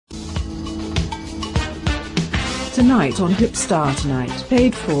Tonight on Hipstar Tonight.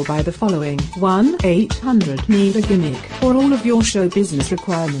 Paid for by the following: 1-800-NEED-A-GIMMICK for all of your show business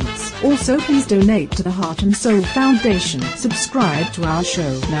requirements. Also, please donate to the Heart and Soul Foundation. Subscribe to our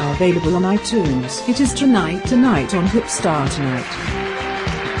show, now available on iTunes. It is Tonight on Hipstar Tonight.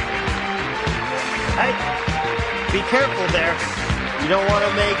 Hey, be careful there. You don't want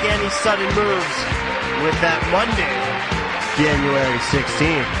to make any sudden moves with that Monday, January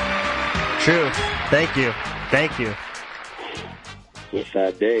 16th. Truth. Thank you. With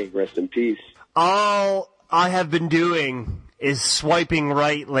that day, rest in peace. All I have been doing is swiping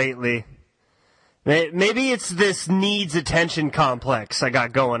right lately. Maybe it's this needs attention complex I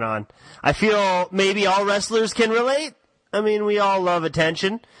got going on. I feel maybe all wrestlers can relate. I mean, we all love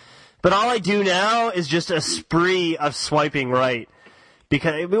attention. But all I do now is just a spree of swiping right.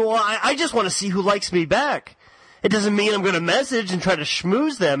 Because, well, I just want to see who likes me back. It doesn't mean I'm going to message and try to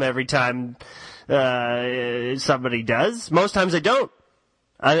schmooze them every time somebody does. Most times I don't.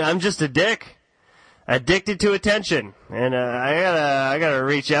 I'm just a dick. Addicted to attention. And I gotta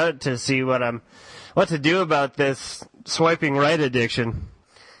reach out to see what to do about this swiping right addiction.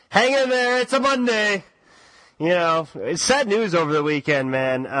 Hang in there, it's a Monday. You know, it's sad news over the weekend,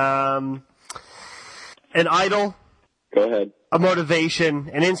 man. An idol. Go ahead. A motivation,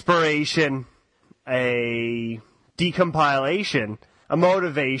 an inspiration, a decompilation, a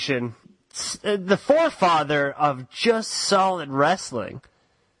motivation. The forefather of just solid wrestling.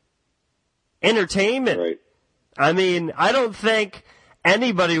 Entertainment. Right. I mean, I don't think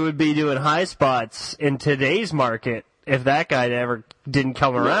anybody would be doing high spots in today's market if that guy ever didn't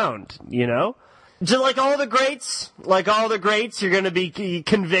come around, you know? Just like all the greats, you're going to be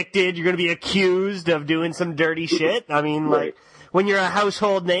convicted, you're going to be accused of doing some dirty shit. I mean, like, when you're a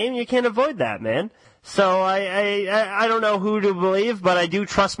household name, you can't avoid that, man. So I don't know who to believe, but I do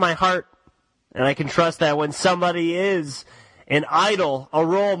trust my heart. And I can trust that when somebody is an idol, a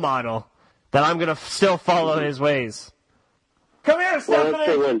role model, that I'm going to still follow his ways. Come here, Stephanie! Well,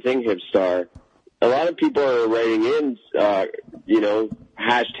 that's the one thing, Hipstar. A lot of people are writing in,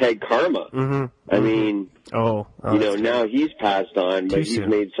 hashtag karma. Mm-hmm. I mean, now he's passed on, but he's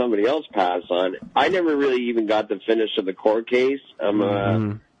made somebody else pass on. I never really even got the finish of the court case.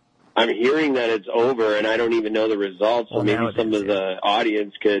 I'm hearing that it's over, and I don't even know the results. So maybe some of the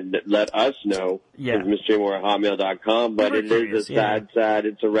audience could let us know. Yeah. MrJMoore@hotmail.com. But it is a sad,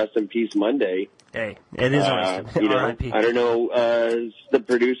 it's a rest in peace Monday. Hey, it is a rest in peace. I don't know, the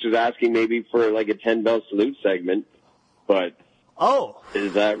producer's asking maybe for like a 10-bell salute segment, but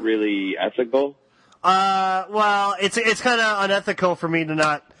is that really ethical? Well, it's kind of unethical for me to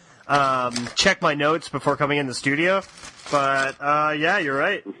not check my notes before coming in the studio. But, yeah, you're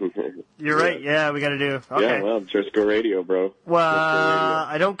right. You're right. Yeah, we got to do. Okay. Yeah, well, Trisco Radio, bro. Well,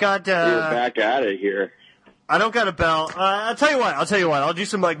 I don't got... You're back at it here. I don't got a bell. I'll tell you what. I'll do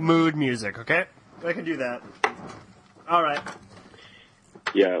some, like, mood music, okay? I can do that. All right.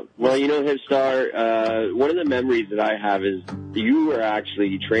 Yeah. Well, you know, Hipstar, one of the memories that I have is you were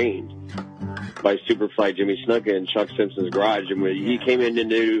actually trained by Superfly Jimmy Snuka in Chuck Simpson's garage. And when he came in to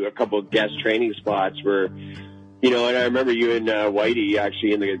do a couple of guest training spots where... You know, and I remember you and Whitey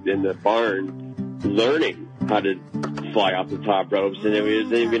actually in the barn learning how to fly off the top ropes, and it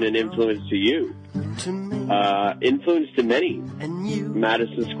was even an influence to you. Influence to many.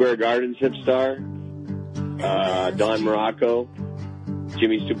 Madison Square Gardens Hipstar, Don Morocco,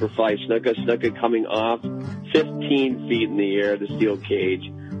 Jimmy Superfly Snuka coming off 15 feet in the air, the steel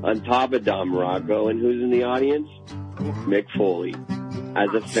cage, on top of Don Morocco, and who's in the audience? Mick Foley,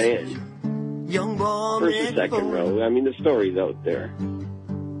 as a fan. First and second row. I mean, the story's out there.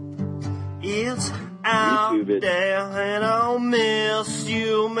 It's out there, and I'll miss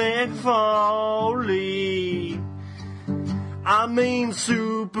you, Mick Foley. I mean,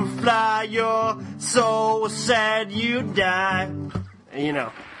 Superfly, you're so sad you died. You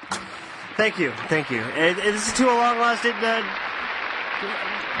know. Thank you. This is too a long-lasting...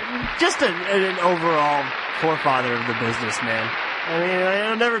 just an overall forefather of the business, man. I mean,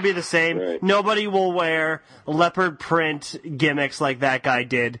 it'll never be the same. Right. Nobody will wear leopard print gimmicks like that guy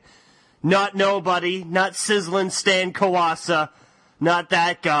did. Not nobody. Not Sizzlin' Stan Kawasa. Not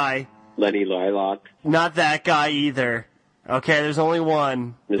that guy. Lenny Lilac. Not that guy either. Okay, there's only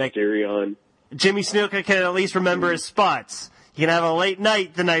one. Mysterion. Jimmy Snuka can at least remember his spots. He can have a late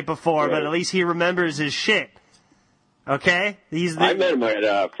night the night before, but at least he remembers his shit. Okay? I met him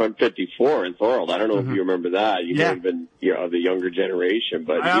at Front 54 in Thorold. I don't know if you remember that. You may have been of the younger generation,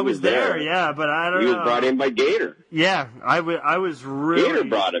 but I was there. Yeah, but I don't know. He was brought in by Gator. Yeah, I was really... Gator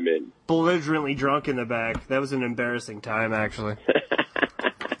brought him in. Belligerently drunk in the back. That was an embarrassing time, actually.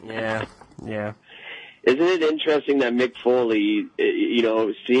 Yeah. isn't it interesting that Mick Foley,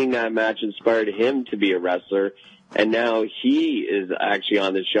 seeing that match inspired him to be a wrestler, and now he is actually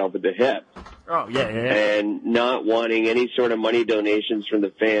on the shelf at the hip. Oh, yeah. And not wanting any sort of money donations from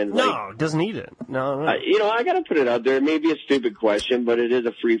the fans. No, doesn't need it. No. I got to put it out there. It may be a stupid question, but it is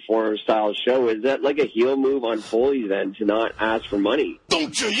a free-form style show. Is that like a heel move on Foley's end to not ask for money?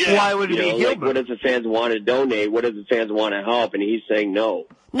 Don't you? Yeah. Why would it be a heel move? What if the fans want to donate? What if the fans want to help? And he's saying no.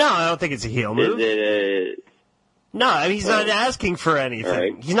 No, I don't think it's a heel move. No, he's not asking for anything.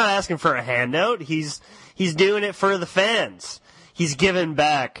 Right. He's not asking for a handout. He's doing it for the fans. He's giving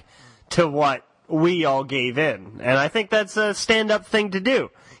back to what we all gave in, and I think that's a stand-up thing to do.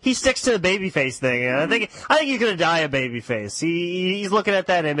 He sticks to the babyface thing, and I think he's gonna die a babyface. He's looking at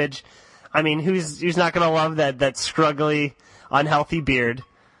that image. I mean, who's not gonna love that scruggly, unhealthy beard?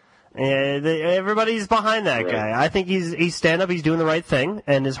 Everybody's behind that guy. I think he's stand-up. He's doing the right thing,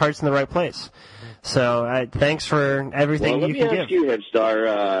 and his heart's in the right place. So thanks for everything you can give. Let me ask you,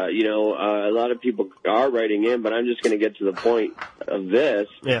 Hipstar. A lot of people are writing in, but I'm just going to get to the point of this.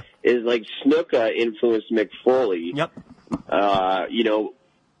 Yeah. Is like Snuka influenced Mick Foley. Yep. Snuka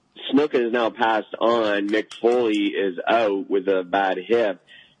is now passed on. Mick Foley is out with a bad hip.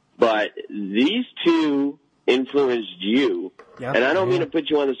 But these two influenced you. Yep. And I don't mean to put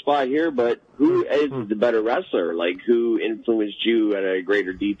you on the spot here, but who is the better wrestler? Like, who influenced you at a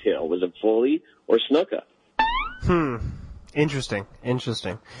greater detail? Was it Foley or Snuka? Interesting.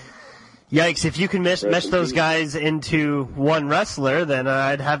 Yikes, if you can mesh those guys into one wrestler, then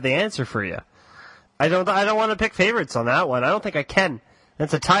I'd have the answer for you. I don't want to pick favorites on that one. I don't think I can.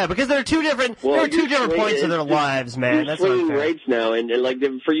 That's a tie because there are two different points of their lives, man. That's swinging rights now, and like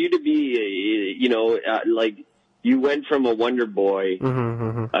for you to be, like you went from a Wonder Boy,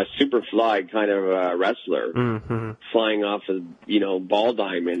 a Superfly kind of wrestler, flying off of ball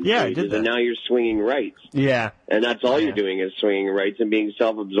diamond, and now you're swinging rights. Yeah, and that's all you're doing is swinging rights and being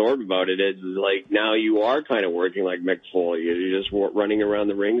self-absorbed about it. It's like now you are kind of working like Mick Foley. You're just running around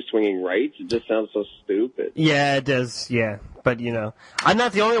the ring swinging rights. It just sounds so stupid. Yeah, it does. Yeah. But, I'm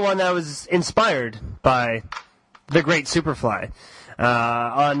not the only one that was inspired by the great Superfly.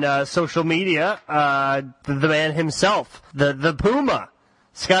 On social media, the man himself, the Puma,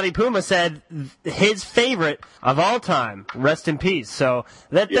 Scotty Puma, said his favorite of all time, rest in peace. So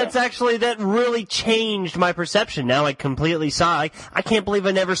that really changed my perception. Now I completely saw, I can't believe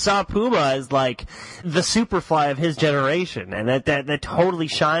I never saw Puma as like the Superfly of his generation, and that totally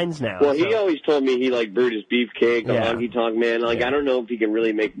shines now. Well, he always told me he liked Brutus Beefcake, the Honky Tonk Man. I don't know if he can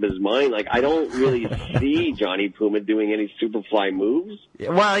really make up his mind. Like, I don't really see Johnny Puma doing any Superfly moves.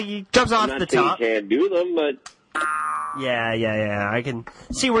 Well, he jumps off the top. He can't do them, but... Yeah. I can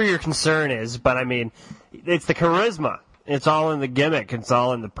see where your concern is, but I mean, it's the charisma. It's all in the gimmick. It's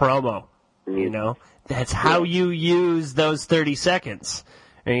all in the promo. That's how you use those 30 seconds.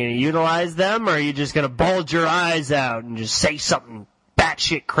 Are you going to utilize them, or are you just going to bulge your eyes out and just say something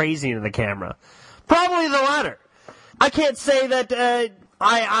batshit crazy into the camera? Probably the latter. I can't say that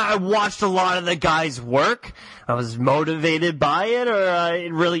I watched a lot of the guy's work. I was motivated by it, or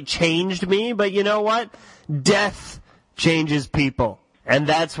it really changed me. But you know what? Death changes people. And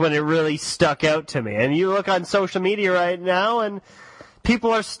that's when it really stuck out to me. And you look on social media right now, and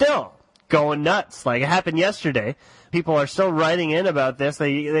people are still going nuts. Like it happened yesterday. People are still writing in about this.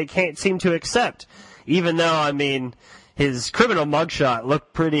 They can't seem to accept. Even though, I mean, his criminal mugshot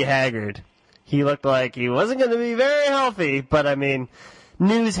looked pretty haggard. He looked like he wasn't going to be very healthy. But, I mean,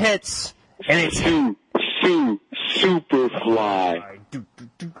 news hits, and it's... Superfly.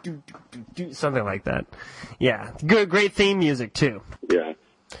 Something like that. Yeah. Great theme music, too. Yeah.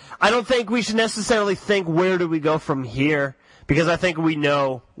 I don't think we should necessarily think, where do we go from here? Because I think we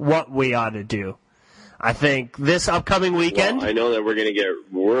know what we ought to do. I think this upcoming weekend... Well, I know that we're going to get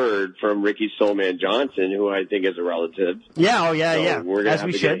word from Ricky Soulman Johnson, who I think is a relative. Yeah, We're going to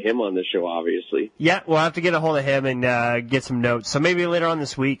have to get him on the show, obviously. Yeah, we'll have to get a hold of him and get some notes. So maybe later on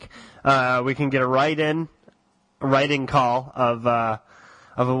this week, we can get a write-in call of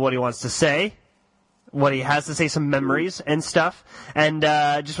what he wants to say, what he has to say, some memories and stuff. And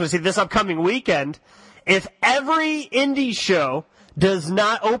just want to say, this upcoming weekend, if every indie show does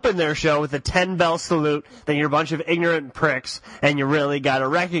not open their show with a 10-bell salute, then you're a bunch of ignorant pricks, and you really got to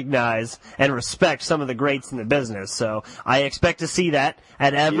recognize and respect some of the greats in the business. So I expect to see that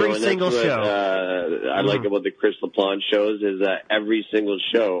at every single show. I like about the Chris LaPlante shows is that every single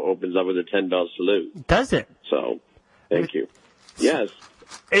show opens up with a 10-bell salute. Does it? So, thank you. Yes.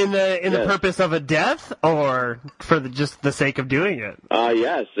 In the purpose of a death, or for just the sake of doing it?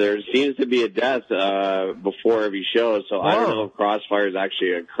 Yes, there seems to be a death before every show, so I don't know if Crossfire is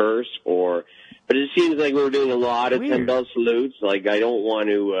actually a curse but it seems like we're doing a lot of 10 bell salutes. Like, I don't want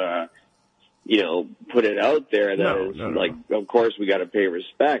to, put it out there that like, of course we got to pay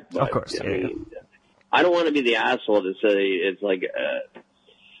respect, but of course, I mean, I don't want to be the asshole to say it's like,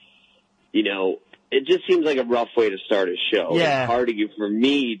 it just seems like a rough way to start a show. Yeah. It's hard for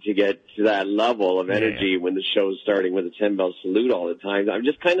me to get to that level of energy when the show's starting with a 10 bell salute all the time. I'm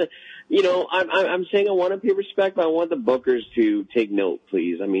just kind of, I'm saying I want to pay respect, but I want the bookers to take note,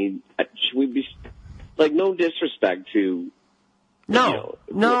 please. I mean, should we be, like, no disrespect to, no.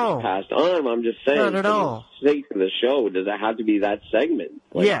 passed on. I'm just saying, not at all. For the sake of the show, does it have to be that segment?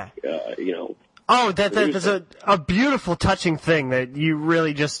 Like, Oh, that's a beautiful, touching thing that you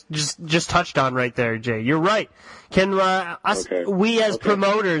really just touched on right there, Jay. You're right. Can we as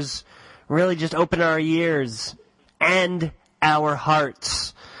promoters really just open our ears and our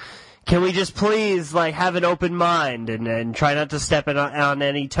hearts? Can we just please have an open mind and try not to step on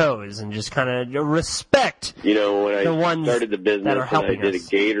any toes and just kind of respect when the ones started the business that are helping and I did a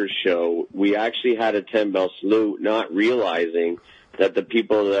Gator show, we actually had a 10 bell salute, not realizing that the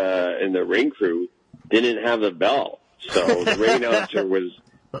people in the ring crew didn't have the bell. So the ring announcer was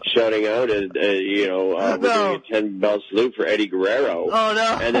shouting out, we're doing a 10 bell salute for Eddie Guerrero. Oh,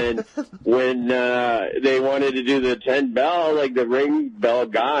 no. And then when they wanted to do the 10 bell, the ring bell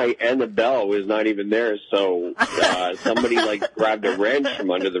guy and the bell was not even there. So somebody grabbed a wrench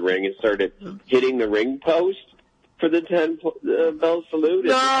from under the ring and started hitting the ring post for the 10 bell salute.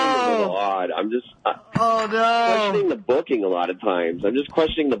 It's a little odd. I'm just questioning the booking a lot of times. I'm just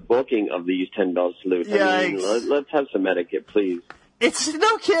questioning the booking of these 10 bell salutes. Yikes. I mean, let's have some etiquette, please. It's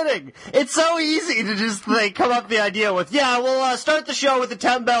no kidding. It's so easy to just come up with the idea with, we'll start the show with a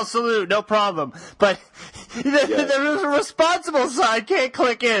 10 bell salute, no problem. But the responsible side can't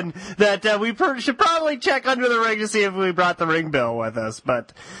click in that we should probably check under the ring to see if we brought the ring bell with us.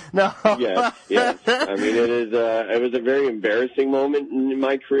 But no. Yes. I mean, it was a very embarrassing moment in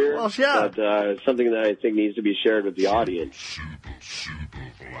my career. Well, yeah. But something that I think needs to be shared with the audience.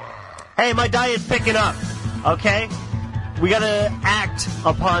 Hey, my diet's picking up. Okay. We gotta act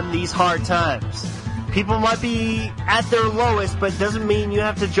upon these hard times. People might be at their lowest, but it doesn't mean you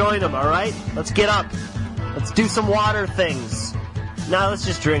have to join them, alright? Let's get up. Let's do some water things. Now let's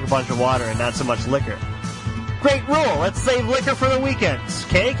just drink a bunch of water and not so much liquor. Great rule. Let's save liquor for the weekends.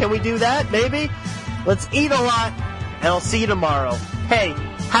 Okay, can we do that? Maybe? Let's eat a lot, and I'll see you tomorrow. Hey,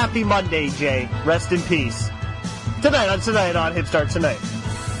 happy Monday, Jay. Rest in peace. Tonight on Hip Start Tonight.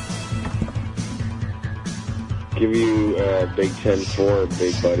 Give you Big 10-4,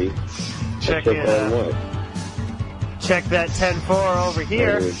 big buddy. Check that 10-4 over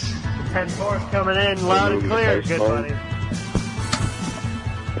here. 10-4's coming in loud and clear, good buddy.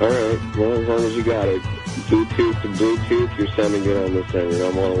 All right, well, as long as you got it. Bluetooth to Bluetooth, you're sounding good on this end. And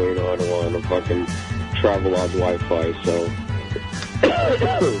I'm all the way on a fucking Travelodge Wi-Fi, so.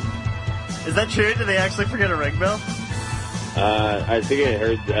 Is that true? Did they actually forget a ring bell? I think I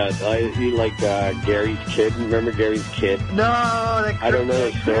heard you like Gary's kid. Remember Gary's kid? No, I don't know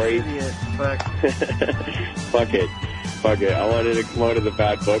the story. Idiot. Fuck. Fuck it. I wanted to come out of the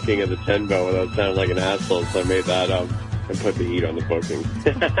bad booking of the 10 bell without sounding like an asshole, so I made that up and put the heat on the booking.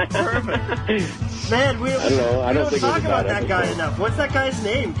 Perfect. Man, I don't know. I don't think talk about that guy enough. What's that guy's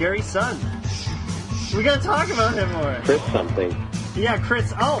name? Gary's son. We gotta talk about him more. Chris something. Yeah,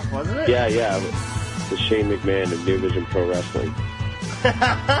 Chris Elf, wasn't it? Yeah. The Shane McMahon of New Vision Pro Wrestling.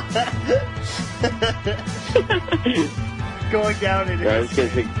 Going down in I'm just going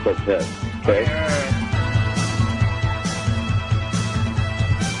to take a quick test. Okay? All right.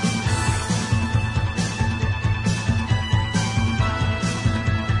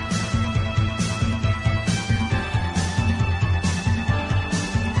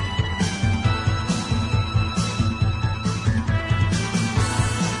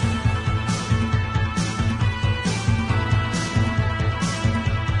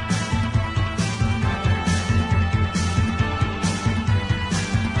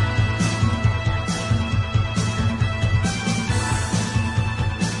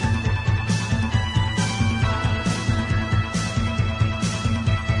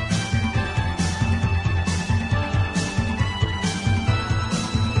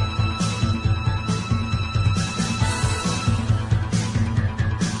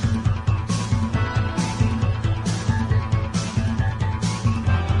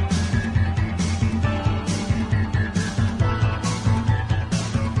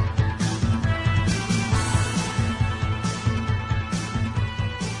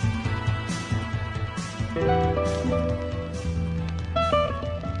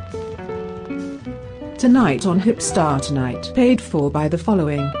 Tonight on Hipstar Tonight. Paid for by the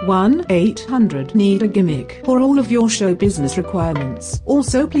following 1-800-NEED-A-GIMMICK for all of your show business requirements.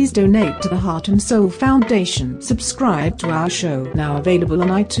 Also, please donate to the Heart and Soul Foundation. Subscribe to our show, now available on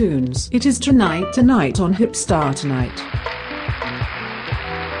iTunes. It is Tonight on Hipstar Tonight.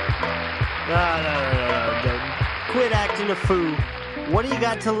 No. Quit acting a fool. What do you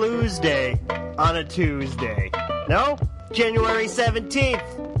got to lose day on a Tuesday? No? January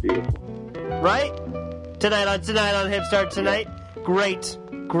 17th. Beautiful. Right? Tonight on Hipstar Tonight. Great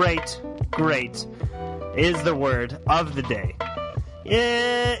is the word of the day.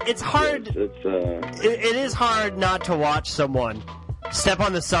 It's hard. It is hard not to watch someone step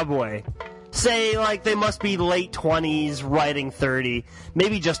on the subway, say like they must be late 20s, riding 30,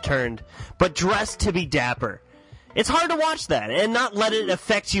 maybe just turned, but dressed to be dapper. It's hard to watch that and not let it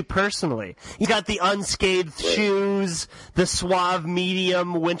affect you personally. You got the unscathed shoes, the suave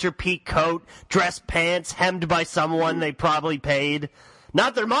medium winter peak coat, dress pants hemmed by someone they probably paid.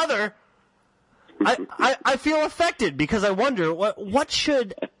 Not their mother. I feel affected because I wonder what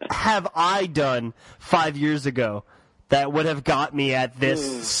should have I done 5 years ago that would have got me at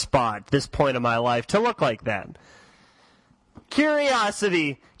this spot, this point of my life, to look like that.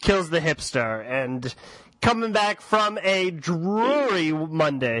 Curiosity kills the hipster, and coming back from a dreary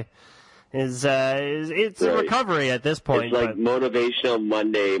Monday it's right. A recovery at this point. It's like Motivational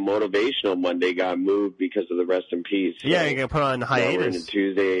Monday got moved because of the Rest in Peace. Yeah, you're gonna put on hiatus. We're into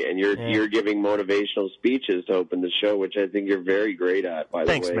Tuesday, and you're giving motivational speeches to open the show, which I think you're very great at. By the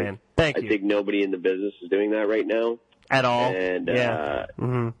way, thanks, man. Thank you. I think nobody in the business is doing that right now at all, and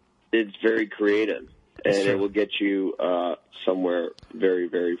it's very creative, and it will get you somewhere very,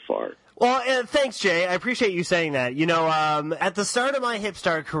 very far. Well, thanks, Jay. I appreciate you saying that. You know, at the start of my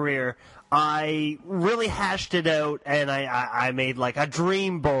Hipstar career, I really hashed it out, and I made like a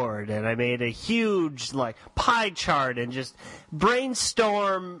dream board, and I made a huge like pie chart, and just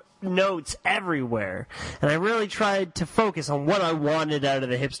brainstorm notes everywhere. And I really tried to focus on what I wanted out of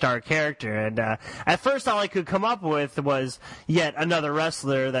the Hipstar character. And at first, all I could come up with was yet another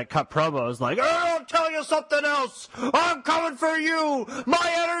wrestler that cut promos like, "I'll tell you something else. I'm coming for you.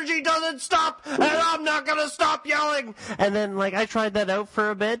 My energy doesn't stop, and I'm not gonna stop yelling." And then, like, I tried that out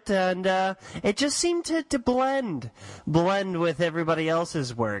for a bit, and it just seemed to blend with everybody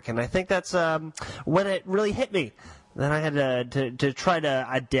else's work. And I think that's when it really hit me. Then I had to try to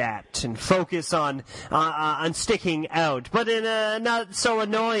adapt and focus on sticking out, but in a not so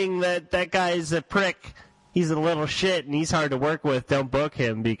annoying that guy's a prick. He's a little shit and he's hard to work with. Don't book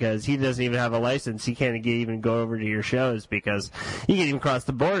him because he doesn't even have a license. He can't even go over to your shows because he can't even cross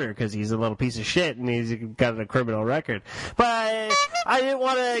the border because he's a little piece of shit and he's got a criminal record. But I didn't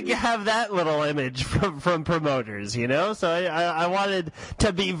want to have that little image from promoters, you know. So I wanted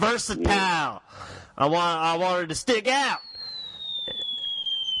to be versatile. I wanted to stick out.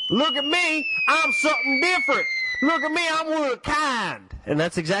 Look at me, I'm something different. Look at me, I'm one of a kind. And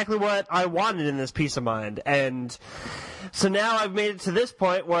that's exactly what I wanted in this Peace of Mind. And so now I've made it to this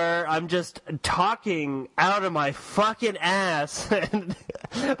point where I'm just talking out of my fucking ass. But I'm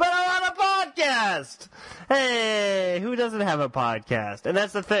on a podcast. Hey, who doesn't have a podcast? And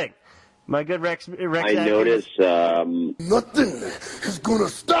that's the thing. My good Rex I notice nothing is gonna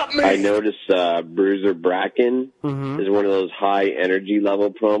stop me. I notice Bruiser Bracken is one of those high energy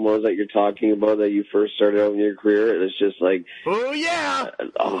level promos that you're talking about that you first started out in your career. It's just like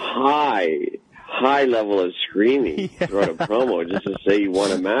a high level of screaming throughout a promo just to say you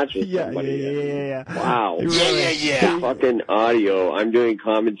want a match with somebody. Yeah. Wow. Yeah. Fucking audio. I'm doing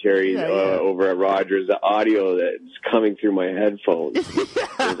commentary over at Rogers. The audio that's coming through my headphones is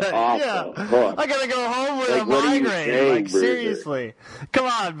awful. Yeah. I gotta go home with a migraine. Seriously. Come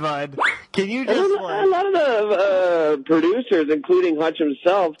on, bud. Can you just a lot of the producers, including Hutch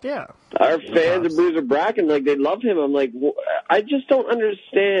himself, are fans of Bruiser Bracken. Like, they love him. I'm like, I just don't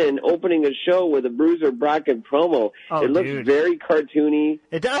understand opening a show with a Bruiser Bracken promo. It looks very cartoony.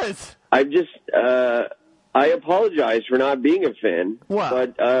 It does. I apologize for not being a fan.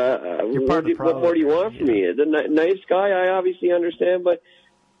 What? But what more do you want from me? The nice guy, I obviously understand, but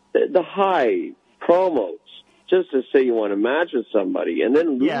the high promos, just to say you want to match with somebody, and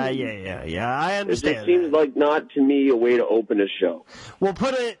then lose. Yeah. I understand. It just seems like not to me a way to open a show. Well,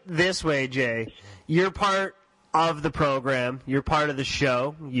 put it this way, Jay. You're part of the program. You're part of the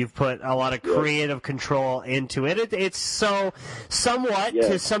show. You've put a lot of creative control into it. It's so somewhat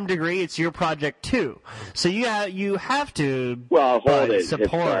to some degree. It's your project too. So you have to. Well, hold it.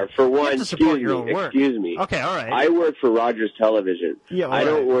 Support. For one, excuse me. Your own work. Excuse me. Okay, all right. I work for Rogers Television. Yeah, I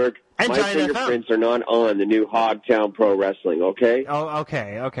don't work And my Giant fingerprints are not on the new Hogtown Pro Wrestling, okay? Oh,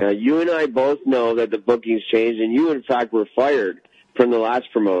 okay. Now, you and I both know that the bookings changed, and you, in fact, were fired from the last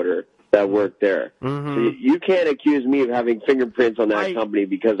promoter that worked there. Mm-hmm. So you can't accuse me of having fingerprints on that company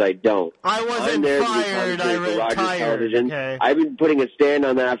because I don't. I wasn't I'm there fired. to I be Rogers retired. Television. Okay. I've been putting a stand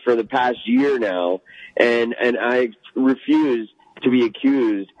on that for the past year now, and I refuse to be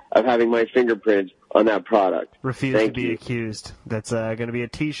accused of having my fingerprints on that product. Refuse to be accused. That's going to be a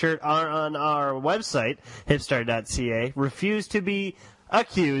T-shirt on our website, hipstar.ca. Refuse to be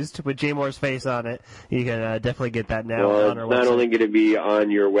accused with Jay Moore's face on it. You can definitely get that now on our website. It's not only going to be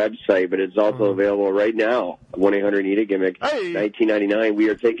on your website, but it's also available right now. 1-800-NEED-A-GIMMICK, $19.99. We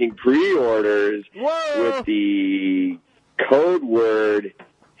are taking pre-orders with the code word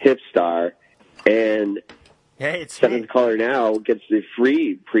Hipstar, and seventh caller now gets the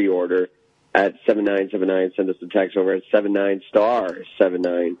free pre-order at 7979. Send us a text over at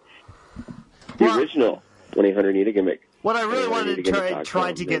 79*79. The original 1-800-NEED-A-GIMMICK. What I really wanted to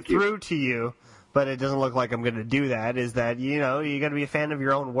try to get through to you, but it doesn't look like I'm going to do that, is that, you got to be a fan of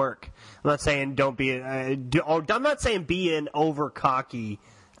your own work. I'm not saying I'm not saying be an over-cocky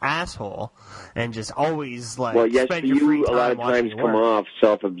asshole and just always, spend your free time a lot of times come off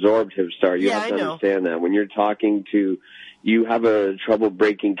self-absorbed, Hipstar. You have to understand that. When you're talking to... You have a trouble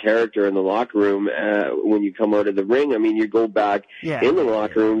breaking character in the locker room when you come out of the ring. I mean, you go back in the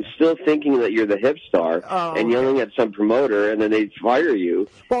locker room still thinking that you're the Hipstar and yelling at some promoter, and then they fire you.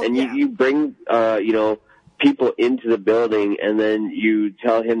 You bring, people into the building, and then you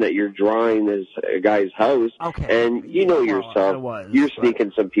tell him that you're drawing this guy's house, and yourself, you're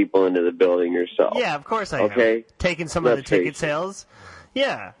sneaking some people into the building yourself. Yeah, of course I am. Taking some of the ticket sales.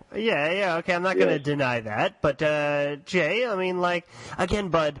 Yeah, okay, I'm not going to deny that, but, Jay, I mean, again,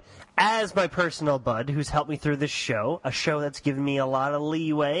 bud, as my personal bud who's helped me through this show, a show that's given me a lot of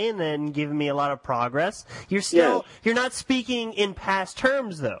leeway and then given me a lot of progress, you're not speaking in past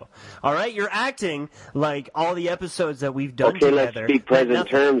terms, though, all right? You're acting like all the episodes that we've done together. Okay, let's speak present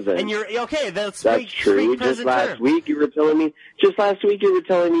terms, then. And that's true. Just last week you were telling me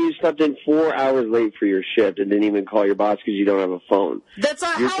you slept in 4 hours late for your shift and didn't even call your boss because you don't have a phone. That's a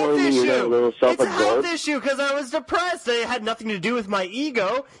health issue. It's a health issue because I was depressed. It had nothing to do with my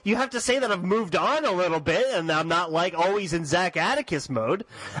ego. You have to say that I've moved on a little bit and I'm not always in Zach Atticus mode.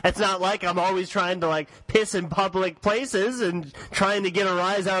 It's not like I'm always trying to piss in public places and trying to get a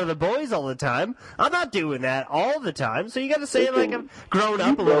rise out of the boys all the time. I'm not doing that all the time. So you got to say I've grown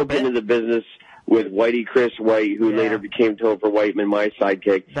up a little bit. You broke into the business with Whitey Chris White, who later became Topher Whiteman, my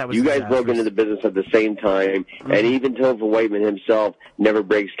sidekick. You guys broke into the business at the same time, and even Topher Whiteman himself never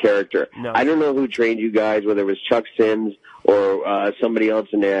breaks character. No. I don't know who trained you guys, whether it was Chuck Sims or somebody else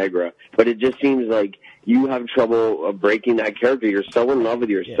in Niagara, but it just seems like you have trouble breaking that character. You're so in love with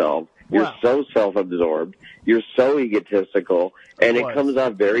yourself. You're so self-absorbed. You're so egotistical, and it comes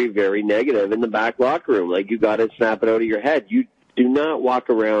off very, very negative in the back locker room. You got to snap it out of your head. You do not walk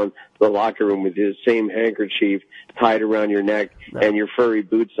around the locker room with the same handkerchief tied around your neck and your furry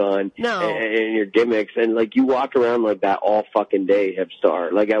boots on and your gimmicks. And, you walk around like that all fucking day,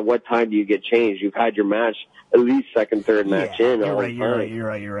 Hipstar. At what time do you get changed? You've had your match at least second, third match in all the time. You're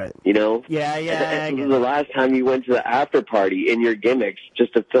right. You know? Yeah. And the last time you went to the after party in your gimmicks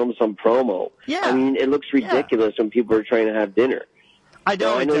just to film some promo. Yeah. I mean, it looks ridiculous when people are trying to have dinner. I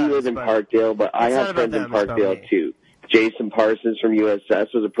know you live in Parkdale, but I have friends in Parkdale, too. Jason Parsons from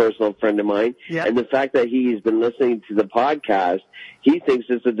USS was a personal friend of mine. Yep. And the fact that he's been listening to the podcast, he thinks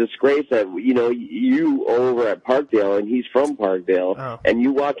it's a disgrace that, you over at Parkdale, and he's from Parkdale, and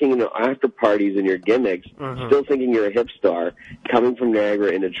you walking into after parties in your gimmicks, still thinking you're a Hipstar, coming from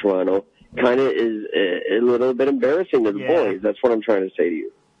Niagara into Toronto, kind of is a little bit embarrassing to the boys. That's what I'm trying to say to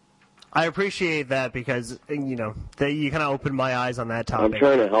you. I appreciate that because, you kind of opened my eyes on that topic. I'm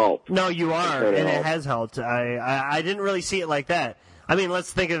trying to help. No, you are, and it has helped. I didn't really see it like that. I mean,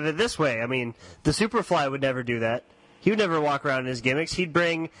 let's think of it this way. I mean, the Superfly would never do that. He would never walk around in his gimmicks. He'd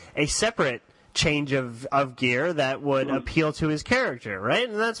bring a separate change of gear that would appeal to his character, right?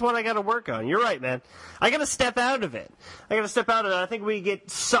 And that's what I got to work on. You're right, man. I got to step out of it. I think we get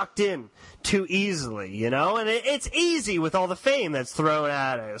sucked in too easily, and it's easy with all the fame that's thrown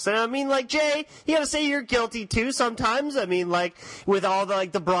at us. And I mean, Jay, you got to say you're guilty too sometimes. I mean, with all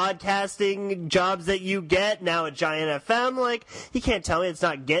the broadcasting jobs that you get now at Giant FM, you can't tell me it's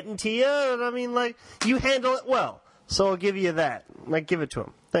not getting to you. And I mean, you handle it well. So I'll give you that. Give it to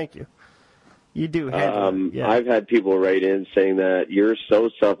him. Thank you. You do handle it. Yeah. I've had people write in saying that you're so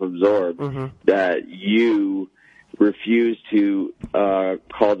self-absorbed that you refused to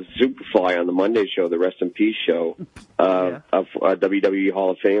call the Superfly on the Monday show, the Rest in Peace show, of a WWE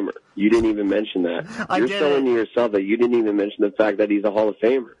Hall of Famer. You didn't even mention that. You're so into yourself that you didn't even mention the fact that he's a Hall of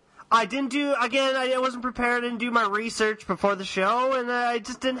Famer. I didn't do, again, I wasn't prepared. I didn't do my research before the show, and I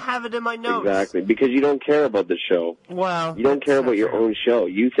just didn't have it in my notes. Exactly, because you don't care about the show. Well, you don't care about your own show.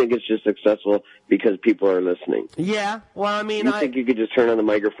 You think it's just successful because people are listening. Yeah, well, I mean, you think you could just turn on the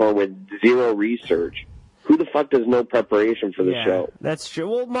microphone with zero research. Who the fuck does no preparation for the show? That's true.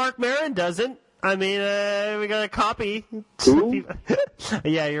 Well, Mark Maron doesn't. I mean, we got a copy. Who?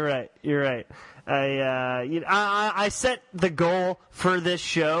 Yeah, you're right. You're right. I set the goal for this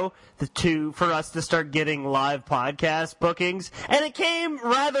show for us to start getting live podcast bookings, and it came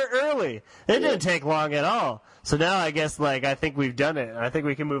rather early. It didn't take long at all. So now I guess I think we've done it. I think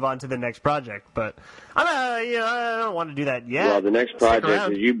we can move on to the next project. But I don't want to do that yet. Well, the next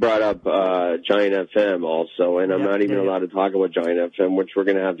project is you brought up Giant FM also, and I'm not even allowed to talk about Giant FM, which we're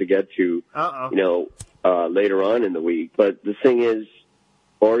going to have to get to, later on in the week. But the thing is,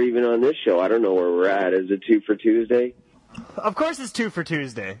 or even on this show, I don't know where we're at. Is it 2 for Tuesday? Of course it's 2 for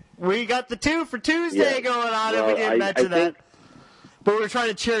Tuesday. We got the 2 for Tuesday going on, and we didn't mention that. But we're trying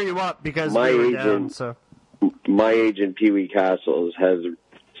to cheer you up because we were down, so. My agent, Pee Wee Castles, has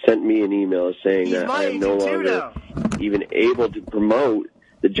sent me an email saying that I am no longer even able to promote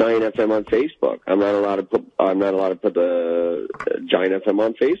the Giant FM on Facebook. I'm not allowed to put the Giant FM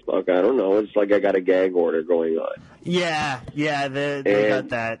on Facebook. I don't know. It's like I got a gag order going on. Yeah, they got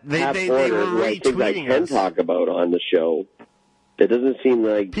that. They were retweeting I think I can talk about on the show. It doesn't seem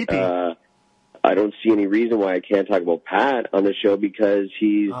like I don't see any reason why I can't talk about Pat on the show because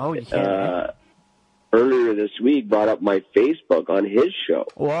he's earlier this week brought up my Facebook on his show.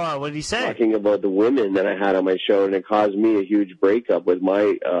 Wow, what did he say? Talking about the women that I had on my show, and it caused me a huge breakup with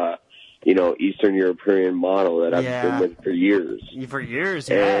my, Eastern European model that I've been with for years. For years,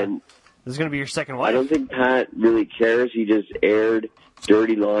 yeah. And this is going to be your second wife. I don't think Pat really cares. He just aired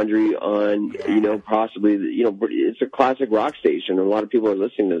dirty laundry on, possibly, it's a classic rock station. A lot of people are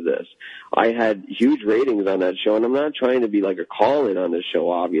listening to this. I had huge ratings on that show, and I'm not trying to be like a call-in on the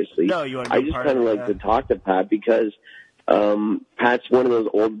show, obviously. No, you want to I just kind of like to talk to Pat because Pat's one of those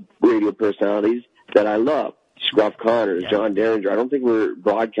old radio personalities that I love. Scruff Connors, John Derringer. I don't think we're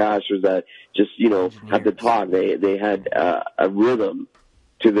broadcasters that just, have to talk. They had a rhythm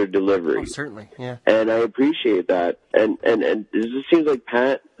to their delivery. Oh, certainly, yeah. And I appreciate that. And it just seems like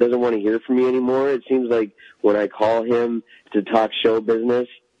Pat doesn't want to hear from me anymore. It seems like when I call him to talk show business,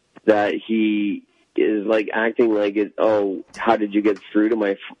 that he is like acting like how did you get through to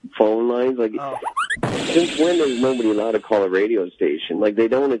my phone lines? Like, since when is nobody allowed to call a radio station? Like, they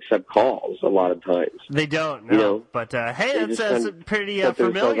don't accept calls a lot of times. They don't, no. But, hey, that's pretty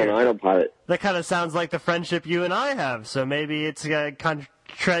familiar. On autopilot. That kind of sounds like the friendship you and I have, so maybe it's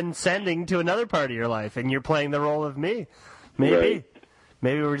transcending to another part of your life, and you're playing the role of me. Maybe. Right.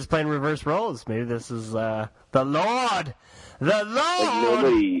 Maybe we're just playing reverse roles. Maybe this is the Lord. The Lord!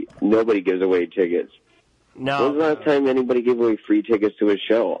 Like nobody gives away tickets. No. When's the last time anybody gave away free tickets to a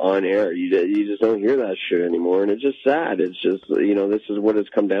show on air? You just don't hear that shit anymore, and it's just sad. It's just, this is what it's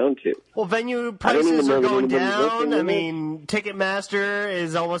come down to. Well, venue prices are going down. I mean, Ticketmaster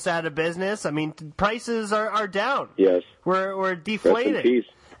is almost out of business. I mean, prices are down. Yes. We're deflated. Rest in peace.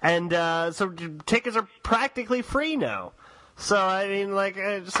 And so tickets are practically free now. So, I mean,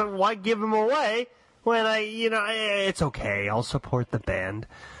 so why give them away when it's okay. I'll support the band.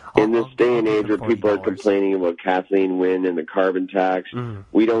 In this day and age where people are complaining about Kathleen Wynne and the carbon tax,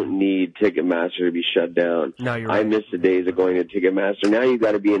 we don't need Ticketmaster to be shut down. No, you're right. I miss the days of going to Ticketmaster. Now you've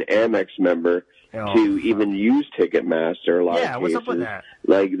got to be an Amex member to even use Ticketmaster. A lot of cases. What's up with that?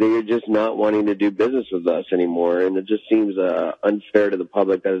 Like, they're just not wanting to do business with us anymore, and it just seems unfair to the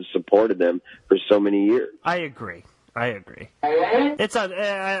public that has supported them for so many years. I agree. It's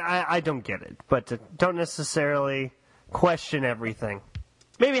I don't get it, but don't necessarily question everything.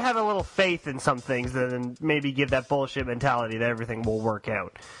 Maybe have a little faith in some things, and maybe give that bullshit mentality that everything will work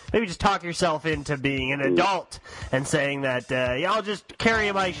out. Maybe just talk yourself into being an adult and saying that, I'll just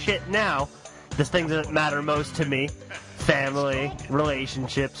carry my shit now. The things that matter most to me, family,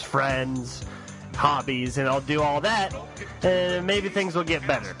 relationships, friends, hobbies, and I'll do all that, and maybe things will get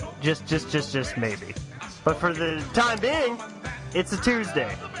better. Just maybe. But for the time being, it's a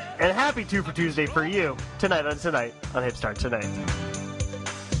Tuesday. And happy 2 for Tuesday for you, tonight on Hipstar Tonight.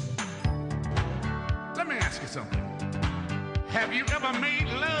 Let me ask you something. Have you ever made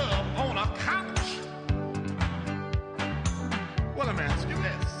love on a couch? Well, let me ask you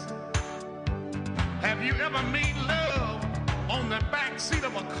this. Have you ever made love on the back seat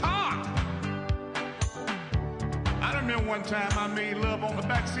of a car? remember one time I made love on the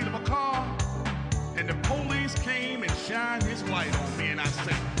backseat of a car, and the police came and shined his light on me, and I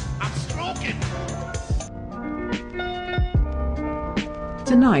said, I'm stroking.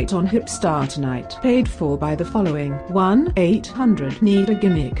 Tonight on Hipstar Tonight, paid for by the following: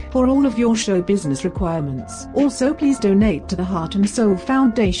 1-800-NEED-A-GIMMICK for all of your show business requirements. Also, please donate to the Heart and Soul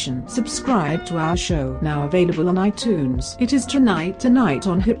Foundation. Subscribe to our show, now available on iTunes. It is Tonight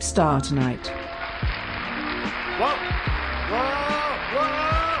on Hipstar Tonight. Whoa!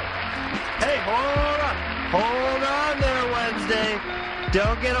 Hey, hold on there, Wednesday.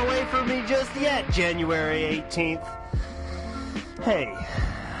 Don't get away from me just yet, January 18th. Hey,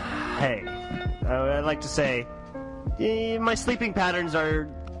 I'd like to say, my sleeping patterns are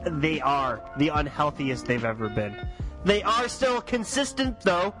the unhealthiest they've ever been. They are still consistent,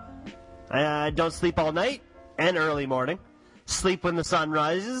 though. I don't sleep all night and early morning. Sleep when the sun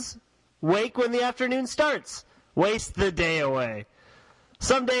rises. Wake when the afternoon starts. Waste the day away.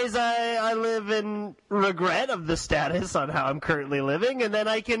 Some days I live in regret of the status on how I'm currently living, and then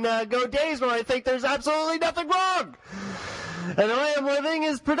I can go days where I think there's absolutely nothing wrong. And the way I'm living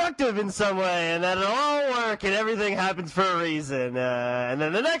is productive in some way, and that it'll all work, and everything happens for a reason. And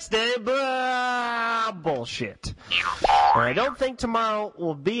then the next day, bullshit. And I don't think tomorrow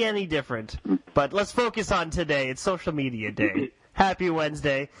will be any different. But let's focus on today. It's Social Media Day. Happy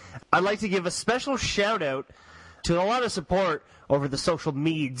Wednesday. I'd like to give a special shout-out to a lot of support over the social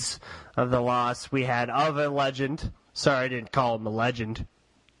meds of the loss we had of a legend. Sorry, I didn't call him a legend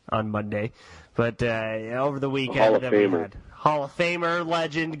on Monday. But over the weekend, we had Hall of Famer,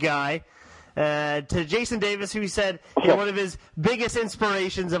 legend guy, to Jason Davis, who said one of his biggest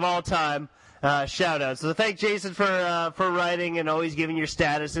inspirations of all time. Shout out. So thank Jason for writing and always giving your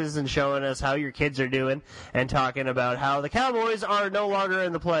statuses and showing us how your kids are doing and talking about how the Cowboys are no longer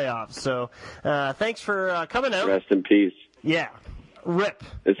in the playoffs. So thanks for coming out. Rest in peace. Yeah. Rip.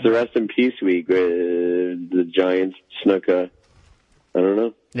 It's the rest in peace week. The Giants snuck I don't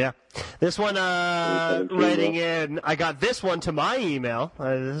know. Yeah. This one, writing in, I got this one to my email.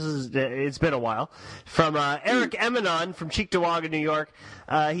 It's been a while. From Eric Eminon from Cheektowaga, New York.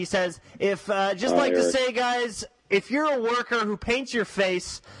 He says, to say, guys, if you're a worker who paints your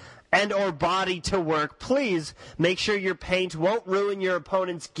face and or body to work, please make sure your paint won't ruin your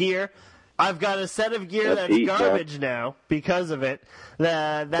opponent's gear. I've got a set of gear that's garbage now because of it.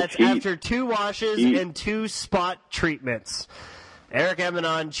 That's after 2 washes and 2 spot treatments. Eric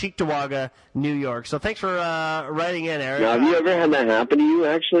Eminon, Cheektowaga, New York. So thanks for writing in, Eric. Now, have you ever had that happen to you,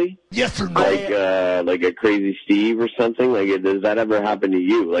 actually? Yes or no? Like a Crazy Steve or something? Like, does that ever happen to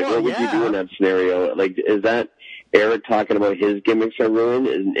you? Like, what would you do in that scenario? Like, is that Eric talking about his gimmicks are ruined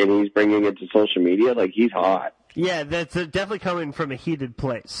and he's bringing it to social media? Like, he's hot. Yeah, that's definitely coming from a heated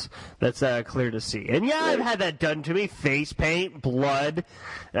place. That's clear to see. And yeah, I've had that done to me. Face paint, blood,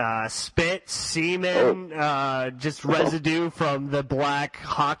 spit, semen, just residue from the black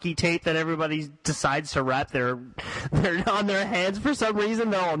hockey tape that everybody decides to wrap their on their hands for some reason.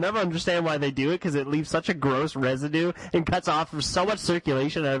 Though I'll never understand why they do it, because it leaves such a gross residue and cuts off so much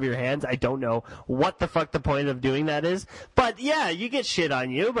circulation out of your hands. I don't know what the fuck the point of doing that is. But yeah, you get shit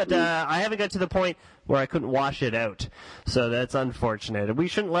on you. But I haven't got to the point where I couldn't wash it out. So that's unfortunate. We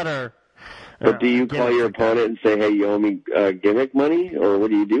shouldn't let our... But do you call your opponent and say, hey, you owe me gimmick money? Or what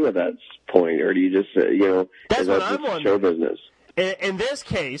do you do at that point? Or do you just, that's what I'm wondering. Show business? In this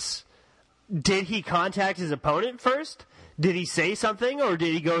case, did he contact his opponent first? Did he say something, or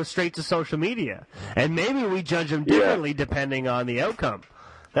did he go straight to social media? And maybe we judge him differently depending on the outcome.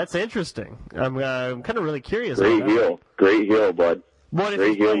 That's interesting. I'm kind of really curious. Great heel, bud. What if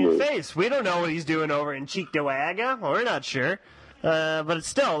he's playing face? We don't know what he's doing over in Cheektowaga. We're not sure. But it's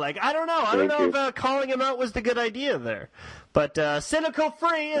still, like, I don't know. I don't know if calling him out was the good idea there. But cynical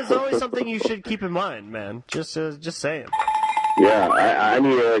free is always something you should keep in mind, man. Just saying. Yeah, I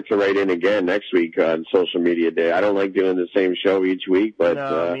need Eric to write in again next week on Social Media Day. I don't like doing the same show each week, but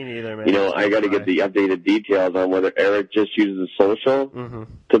no, me neither, man. I got to get the updated details on whether Eric just uses social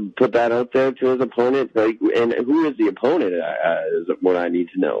to put that out there to his opponent. Like, and who is the opponent? Is what I need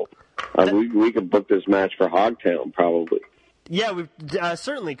to know. We could book this match for Hogtown probably. Yeah, we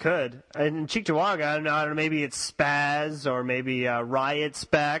certainly could. And in Cheektowaga, I don't know, maybe it's Spaz or maybe Riot's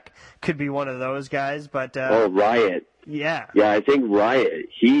back. Could be one of those guys, but... Riot. Yeah. Yeah, I think Riot.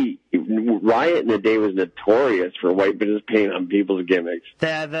 Riot in the day was notorious for wiping his paint on people's gimmicks.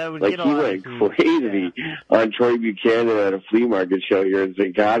 That would like, get he went crazy on Troy Buchanan at a flea market show here in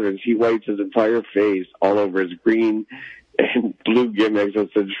St. Catharines. He wiped his entire face all over his green and blue gimmicks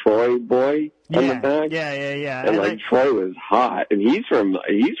with the Troy boy on the back. Yeah. And like Troy was hot, and he's from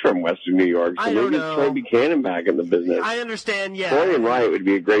Western New York, so I don't maybe know. Troy Buchanan back in the business. I understand, yeah. Troy and Riot would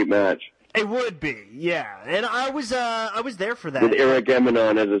be a great match. It would be, yeah. And I was there for that. With Eric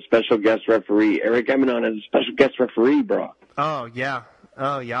Eminon as a special guest referee. Eric Eminon as a special guest referee, bro. Oh yeah.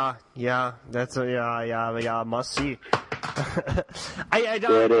 That's a must see. I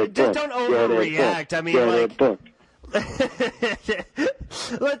don't overreact. I mean, like, don't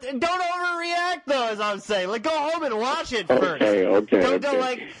overreact though, as I'm saying. Like, go home and watch it first. Don't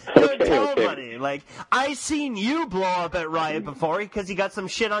tell anybody. Like, I seen you blow up at Riot before because you got some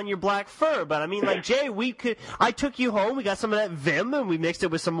shit on your black fur. But I mean, like, Jay, I took you home. We got some of that Vim and we mixed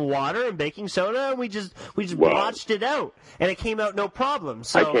it with some water and baking soda and we just watched it out and it came out no problem.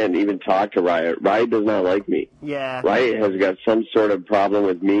 So I can't even talk to Riot. Riot does not like me. Yeah. Riot has got some sort of problem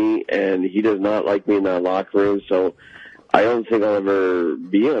with me, and he does not like me in that locker room. So I don't think I'll ever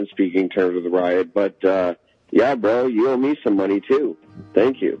be on speaking terms with Riot, but yeah, bro, you owe me some money too.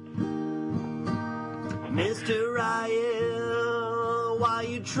 Thank you. Mr. Riot, why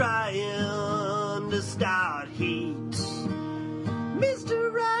you trying to start heat?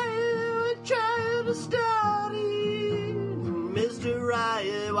 Mr. Riot, trying to start heat. Mr.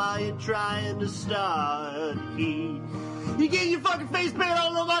 Riot, why you trying to start heat? You get your fucking face paint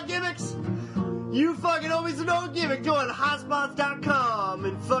all over my gimmicks? You fucking owe me some old gimmick. Go on hotspots.com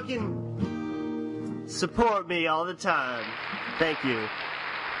and fucking support me all the time. Thank you.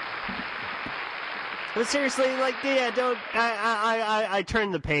 But seriously, like, yeah, don't. I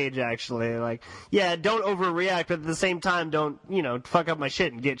turned the page actually. Like, yeah, don't overreact, but at the same time, don't fuck up my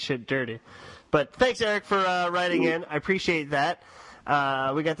shit and get shit dirty. But thanks, Eric, for writing in. I appreciate that.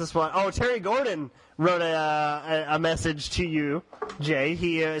 We got this one. Oh, Terry Gordon wrote a message to you, Jay.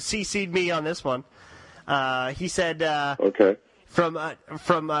 He CC'd me on this one. He said, okay, from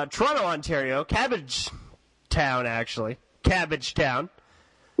Toronto, Ontario, Cabbage Town, actually, Cabbage Town.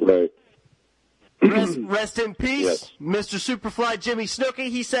 Right. Rest in peace, yes. Mr. Superfly Jimmy Snuka.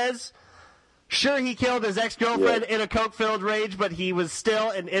 He says, sure, he killed his ex-girlfriend in a coke-filled rage, but he was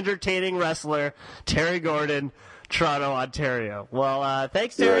still an entertaining wrestler. Terry Gordon, Toronto, Ontario. Well,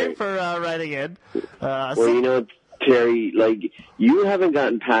 thanks, Terry, for writing in. Well, Terry, like, you haven't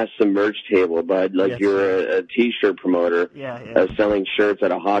gotten past the merch table, bud. Like, you're a T-shirt promoter selling shirts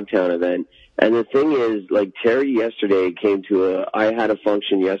at a Hogtown event. And the thing is, like, Terry yesterday came to I had a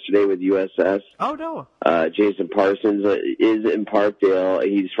function yesterday with USS. Oh, no. Jason Parsons is in Parkdale.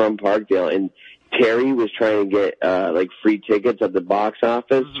 He's from Parkdale. And Terry was trying to get, like, free tickets at the box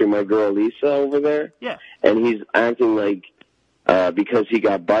office through my girl Lisa over there. Yeah. And he's acting like, because he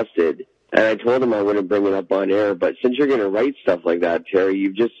got busted. And I told him I wouldn't bring it up on air. But since you're going to write stuff like that, Terry,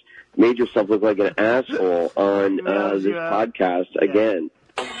 you've just made yourself look like an asshole on this podcast again.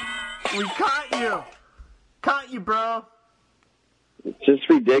 We caught you. Caught you, bro. It's just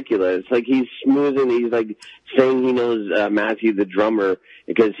ridiculous. Like, he's smoothing, he's like saying he knows Matthew the drummer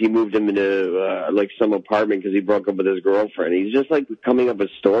because he moved him into like some apartment because he broke up with his girlfriend. He's just like coming up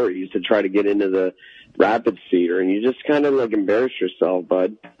with stories to try to get into the Rapids Theater, and you just kind of like embarrass yourself,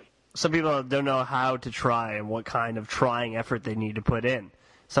 bud. Some people don't know how to try and what kind of trying effort they need to put in.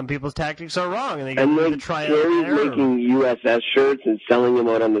 Some people's tactics are wrong, and they need to try it. Terry's making USS shirts and selling them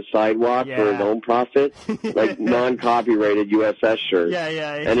out on the sidewalk for his own profit, like non-copyrighted USS shirts.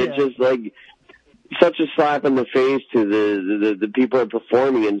 Yeah. And it's just like such a slap in the face to the people who are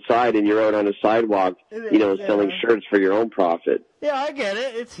performing inside, and you're out on a sidewalk, selling shirts for your own profit. Yeah, I get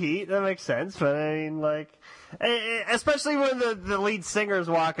it. It's heat. That makes sense. But I mean, like, especially when the lead singer's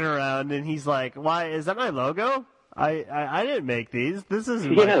walking around and he's like, "Why is that my logo? I didn't make these. This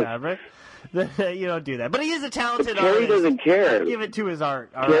isn't my fabric." You don't do that. But he is a talented artist. Terry doesn't care. Give it to his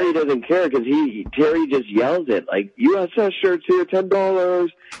art. Terry doesn't care because Terry just yells it. Like, USS shirts here, $10.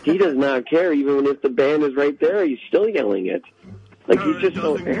 He does not care. Even if the band is right there, he's still yelling it. Like, he's just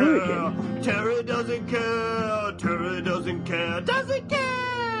so arrogant. Terry doesn't care. Terry doesn't care. Doesn't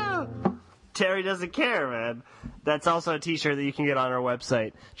care. Terry doesn't care, man. That's also a t-shirt that you can get on our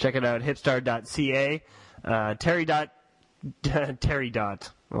website. Check it out, hipstar.ca. Terry.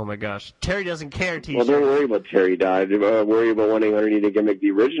 Oh my gosh. Terry doesn't care t-shirt. Well, don't worry about Terry Dot. Worry about 1-800-NEED-A-GIMMICK,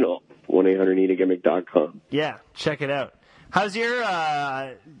 the original. 1-800-NEED-A-GIMMICK.com. Yeah, check it out. How's your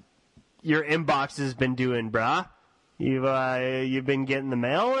inbox has been doing, brah? You've been getting the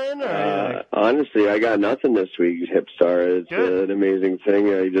mail in? Or honestly, I got nothing this week, Hipstar. It's an amazing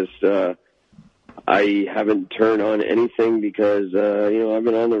thing. I haven't turned on anything because, I've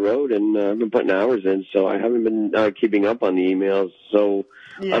been on the road and I've been putting hours in, so I haven't been keeping up on the emails. So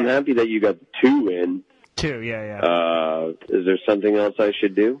I'm happy that you got 2 in. 2, yeah. Is there something else I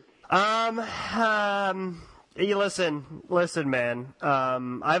should do? You listen, man.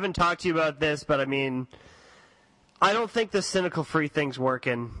 I haven't talked to you about this, but I mean, I don't think the cynical free thing's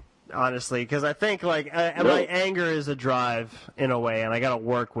working, honestly, because I think, like, my anger is a drive, in a way, and I gotta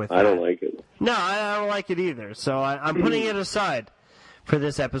work with it. I don't like it. No, I don't like it either, so I'm putting it aside for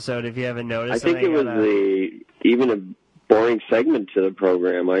this episode, if you haven't noticed. I think it was even a boring segment to the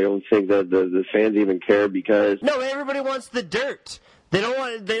program. I don't think that the fans even care because... No, everybody wants the dirt. They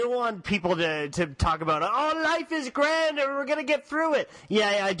don't want people to talk about, oh, life is grand and we're going to get through it.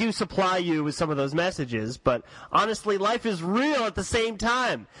 Yeah, I do supply you with some of those messages, but honestly, life is real at the same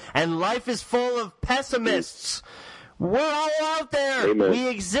time. And life is full of pessimists. We're all out there. Amen. We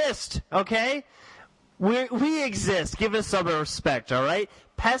exist, okay? We exist. Give us some respect, all right?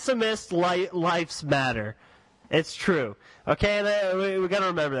 Pessimist lives matter. It's true. Okay, and we got to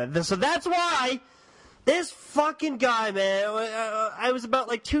remember that. So that's why... This fucking guy, man, I was about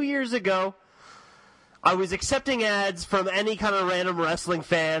like 2 years ago, I was accepting ads from any kind of random wrestling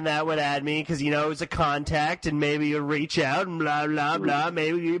fan that would add me, because, you know, it was a contact, and maybe you'd reach out, and blah, blah, blah,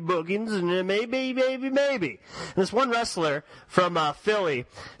 maybe bookings, and maybe. And this one wrestler from Philly,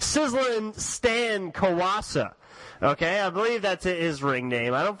 Sizzlin' Stan Kawasa, okay, I believe that's his ring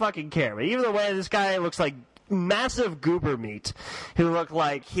name, I don't fucking care, but either way, this guy looks like massive goober meat who looked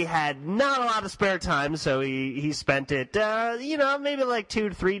like he had not a lot of spare time, so he spent it, maybe like 2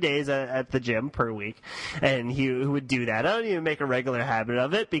 to 3 days at the gym per week, and he would do that. I don't even make a regular habit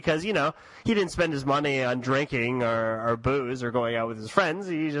of it because, you know, he didn't spend his money on drinking or booze or going out with his friends.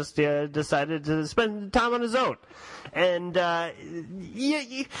 He just decided to spend time on his own. And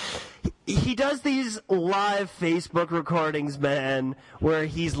he does these live Facebook recordings, man, where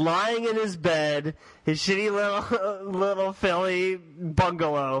he's lying in his bed, his shitty little Philly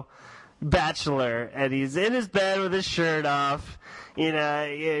bungalow bachelor, and he's in his bed with his shirt off. You know,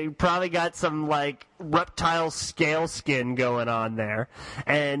 he probably got some, like, reptile scale skin going on there.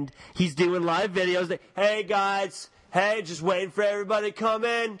 And he's doing live videos that, hey, guys... Hey, just waiting for everybody to come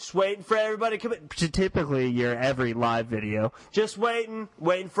in. Just waiting for everybody to come in. Typically, your every live video. Just waiting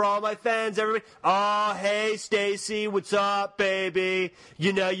for all my fans, everybody. Oh, hey, Stacy, what's up, baby?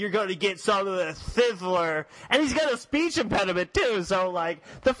 You know, you're going to get some of the Thizzler. And he's got a speech impediment, too. So, like,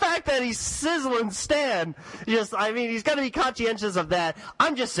 the fact that he's Sizzlin' Stan, he's got to be conscientious of that.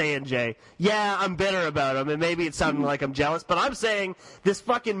 I'm just saying, Jay, yeah, I'm bitter about him, and maybe it's sounding like I'm jealous, but I'm saying this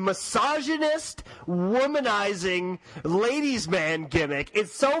fucking misogynist, womanizing ladies man gimmick.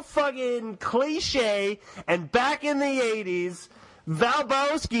 It's so fucking cliche, and back in the 80s, Val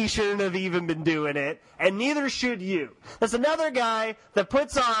Bowski shouldn't have even been doing it, and neither should you. That's another guy that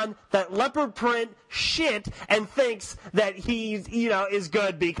puts on that leopard print shit and thinks that he's, is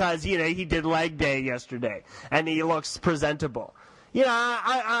good because, he did leg day yesterday, and he looks presentable.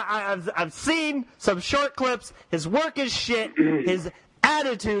 I've seen some short clips. His work is shit. His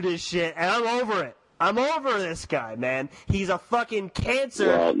attitude is shit, and I'm over it. I'm over this guy, man. He's a fucking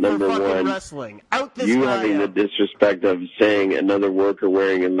cancer for fucking wrestling. Out this guy. You having the disrespect of saying another worker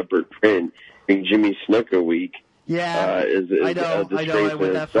wearing a leopard print in Jimmy Snuka week. Yeah, I know. I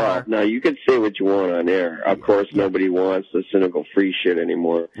went that far. Now, you can say what you want on air. Of course, nobody wants the cynical free shit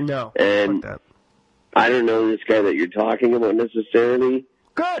anymore. No, and fuck that. I don't know this guy that you're talking about necessarily.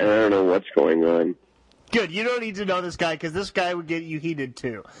 Good. And I don't know what's going on. Good. You don't need to know this guy because this guy would get you heated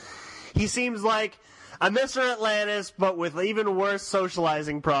too. He seems like a Mr. Atlantis, but with even worse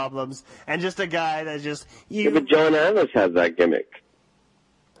socializing problems, and just a guy that just... Yeah, but John Atlas has that gimmick.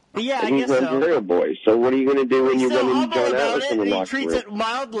 Yeah, and I guess so. He's a real boy, so what are you going to do when you run into John Atlas in the locker room? He treats it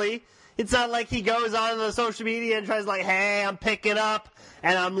mildly. It's not like he goes on the social media and tries like, hey, I'm picking up,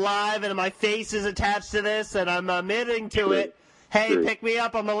 and I'm live, and my face is attached to this, and I'm admitting to it. Hey, pick me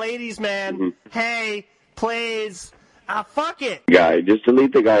up, I'm a ladies' man. Mm-hmm. Hey, please. Fuck it. Guy, just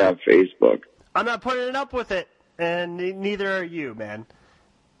delete the guy off Facebook. I'm not putting it up with it, and neither are you, man.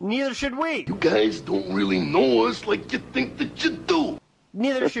 Neither should we. You guys don't really know us like you think that you do.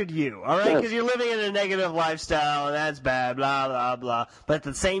 Neither should you, all right? Because you're living in a negative lifestyle, and that's bad, blah, blah, blah. But at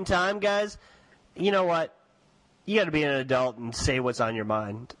the same time, guys, you know what? You got to be an adult and say what's on your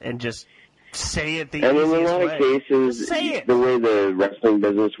mind, and just say it the easiest way. And in a lot of cases, the way the wrestling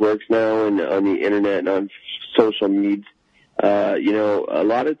business works now, and on the internet and on social media, a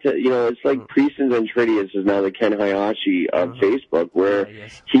lot of, it's like Priestons and Tridius is now the Ken Hayashi of Facebook, where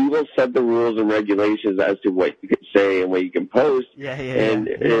he will set the rules and regulations as to what you can say and what you can post. And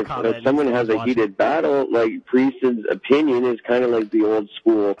No if someone has a heated battle, like Priest's opinion is kind of like the old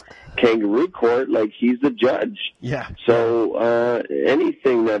school kangaroo court, like he's the judge. Yeah. So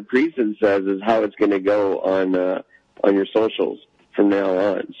anything that Priest says is how it's going to go on your socials from now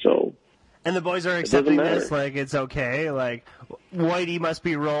on. So. And the boys are accepting this, like, it's okay. Like, Whitey must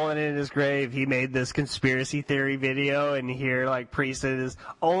be rolling in his grave. He made this conspiracy theory video, and here, like, Priest is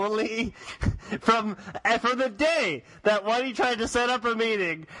only from the day that Whitey tried to set up a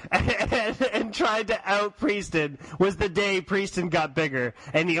meeting and tried to out Prieston was the day Prieston got bigger,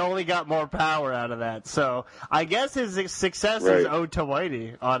 and he only got more power out of that. So I guess his success is owed to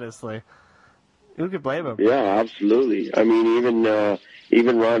Whitey, honestly. Who could blame him? Yeah, absolutely. I mean,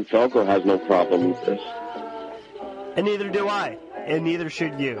 even Ron Falco has no problem with this. And neither do I. And neither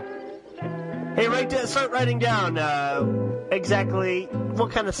should you. Hey, start writing down exactly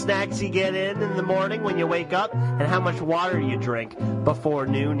what kind of snacks you get in the morning when you wake up and how much water you drink before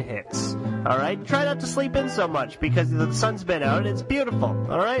noon hits. All right? Try not to sleep in so much because the sun's been out and it's beautiful.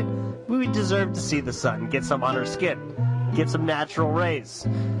 All right? We deserve to see the sun. Get some on our skin. Get some natural rays.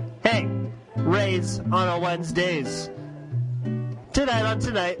 Hey, rays on a Wednesdays. Tonight on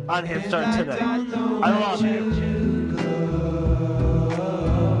Hipstar Tonight. I love you.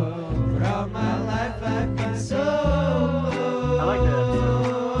 I like that episode.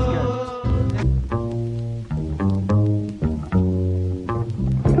 It's good.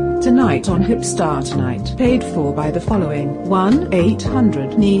 Tonight on Hipstar Tonight, paid for by the following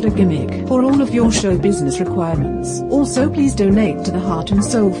 1-800-NEED-A-GIMMICK for all of your show business requirements. Also, please donate to the Heart and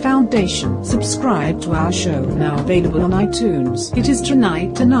Soul Foundation. Subscribe to our show, now available on iTunes. It is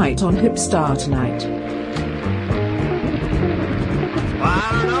tonight on Hipstar Tonight. Well, I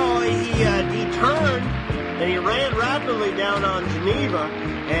don't know. He turned and he ran rapidly down on Geneva,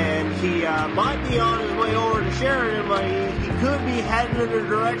 and he might be on his way over to Sheridan, but he could be heading in the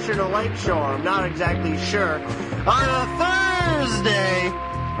direction of Lakeshore. I'm not exactly sure. On a Thursday,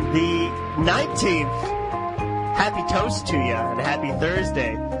 the 19th, happy toast to you and happy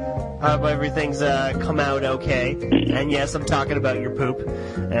Thursday. Hope everything's come out okay. And yes, I'm talking about your poop.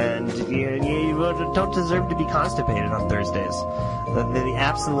 And you don't deserve to be constipated on Thursdays. They're the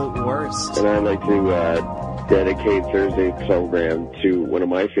absolute worst. And I'd like to dedicate Thursday's program to one of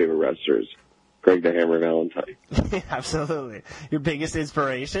my favorite wrestlers, Greg the Hammer Valentine. Absolutely. Your biggest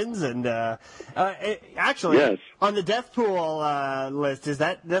inspirations, and actually, yes. On the Death Pool list,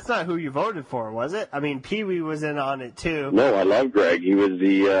 that's not who you voted for, was it? I mean, Pee Wee was in on it too. No, I love Greg. He was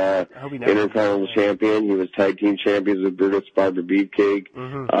the Intercontinental Champion. He was tag team champions with Brutus Barber Beefcake,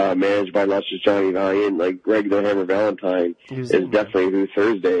 managed by Luscious Johnny Valiant. Like Greg the Hammer Valentine is definitely who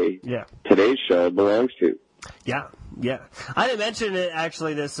Thursday, today's show, belongs to. Yeah. I didn't mention it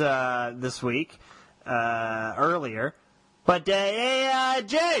actually this week earlier, but hey,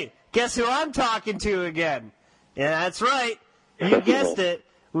 Jay, guess who I'm talking to again? Yeah, that's right. You guessed it.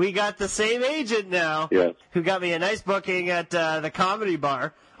 We got the same agent now, who got me a nice booking at the Comedy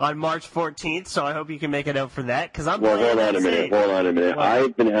Bar on March 14th. So I hope you can make it out for that because I'm. Hold on a minute. What?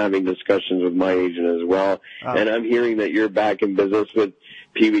 I've been having discussions with my agent as well, and I'm hearing that you're back in business with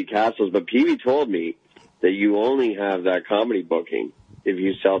Pee Wee Castles, but Pee Wee told me that you only have that comedy booking if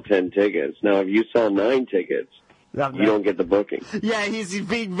you sell 10 tickets. Now, if you sell 9 tickets, you don't get the booking. Yeah, he's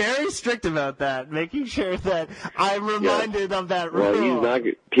being very strict about that, making sure that I'm reminded of that rule. Well,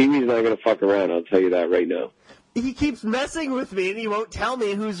 Pee Wee's not going to fuck around, I'll tell you that right now. He keeps messing with me, and he won't tell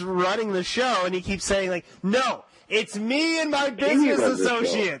me who's running the show, and he keeps saying, like, no, it's me and my business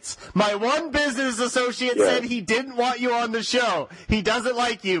associates. My one business associate said he didn't want you on the show. He doesn't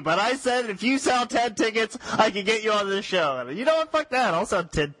like you. But I said if you sell 10 tickets, I can get you on the show. And you know what? Fuck that. I'll sell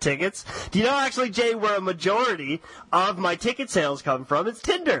 10 tickets. Do you know, actually, Jay, where a majority of my ticket sales come from? It's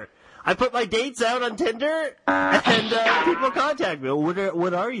Tinder. I put my dates out on Tinder, and people contact me.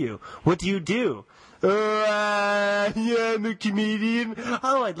 What are you? What do you do? I'm a comedian.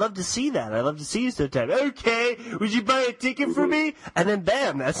 Oh, I'd love to see that. I'd love to see you sometime. Okay, would you buy a ticket for me? And then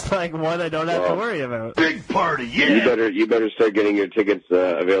bam, that's like one I don't have to worry about. Big party, yeah. You better start getting your tickets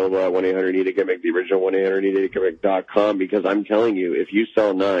available at 1-800-NEED-A-GIMMICK, the original 1-800-NEED-A-GIMMICK.com, because I'm telling you, if you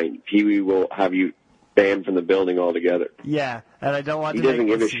sell 9, Pee Wee will have you banned from the building altogether. Yeah, and I don't want to. He doesn't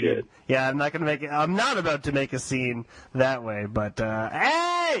give a shit. Yeah, I'm not about to make a scene that way. But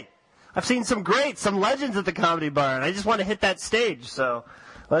hey, I've seen some legends at the Comedy Bar, and I just want to hit that stage. So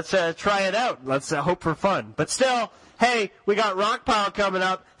let's try it out. Let's hope for fun. But still, hey, we got Rockpile coming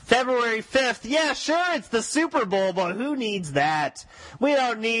up February 5th. Yeah, sure, it's the Super Bowl, but who needs that? We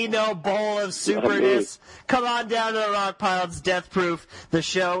don't need no bowl of superness. Come on down to the Rockpile. It's Death Proof. The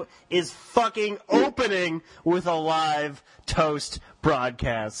show is fucking opening with a live toast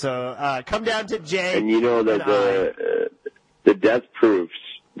broadcast. So come down to Jay. And you know that the Death Proofs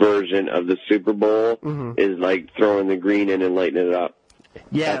version of the Super Bowl is like throwing the green in and lighting it up.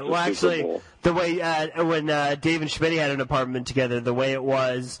 Yeah, That's well, actually, the way when Dave and Schmitty had an apartment together, the way it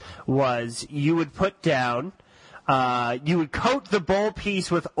was you would put down, you would coat the bowl piece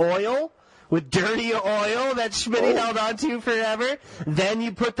with oil, with dirty oil that Schmitty held on to forever. Then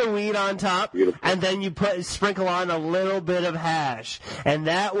you put the weed on top, and then you sprinkle on a little bit of hash, and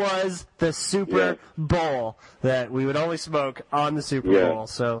that was the Super Bowl that we would only smoke on the Super Bowl.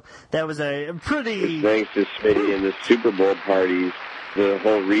 So that was a pretty. Thanks to Schmitty and the Super Bowl parties. The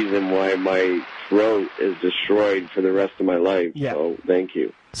whole reason why my throat is destroyed for the rest of my life. Yeah. So thank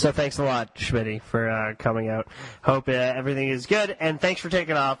you. So thanks a lot, Schmitty, for coming out. Hope everything is good, and thanks for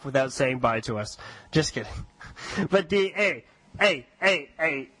taking off without saying bye to us. Just kidding. But hey. All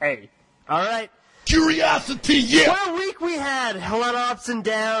right. Curiosity, yeah. What a week we had. A lot of ups and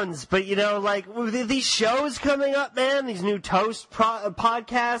downs. But, you know, like, with these shows coming up, man, these new Toast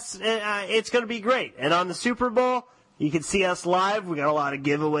podcasts, it's going to be great. And on the Super Bowl, you can see us live. We got a lot of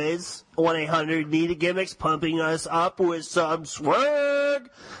giveaways. 1-800-NEED-A-GIMMICKS pumping us up with some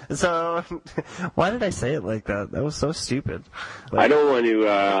swag. So, why did I say it like that? That was so stupid. I don't want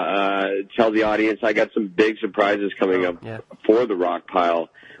to tell the audience I got some big surprises coming up for the Rock Pile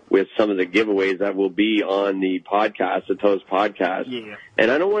with some of the giveaways that will be on the podcast, the Toast podcast. Yeah. And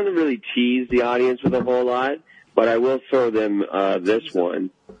I don't want to really tease the audience with a whole lot, but I will throw them this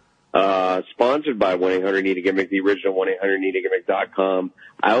one. Sponsored by 1-800-NEED-A-GIMMICK, the original 1-800-NEED-A-GIMMICK.com.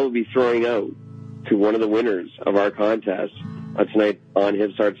 I will be throwing out to one of the winners of our contest tonight on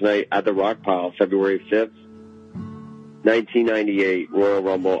Hipstar Tonight at the Rock Pile, February 5th, 1998 Royal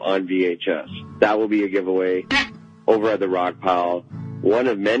Rumble on VHS. That will be a giveaway over at the Rock Pile. One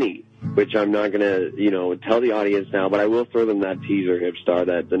of many, which I'm not going to, tell the audience now, but I will throw them that teaser, Hipstar,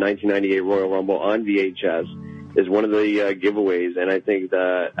 that the 1998 Royal Rumble on VHS is one of the giveaways, and I think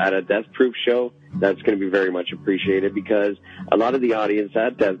that at a Death Proof show, that's going to be very much appreciated because a lot of the audience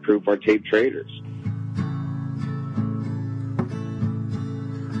at Death Proof are tape traders.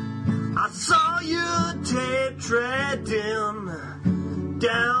 I saw you tape trading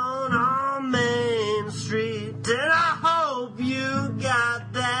down on Main Street, and I hope you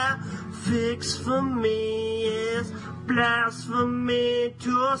got that fix for me. It's blasphemy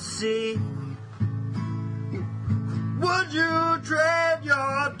to see. Would you trade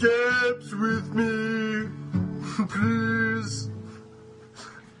your tapes with me, please?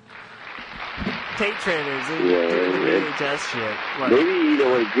 Tape traders, VHS shit. What? Maybe,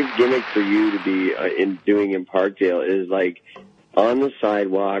 a good gimmick for you to be doing in Parkdale is like on the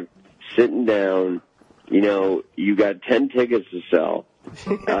sidewalk, sitting down, you got 10 tickets to sell.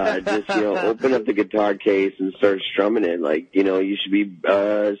 Just, open up the guitar case and start strumming it. Like, you should be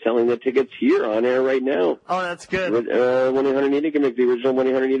selling the tickets here on air right now. Oh, that's good. 1-800-NEED-A-GIMMICK, the original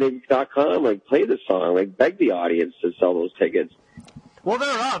 1-800-NEED-A-GIMMICK.com. Like, play the song. Like, beg the audience to sell those tickets. Well,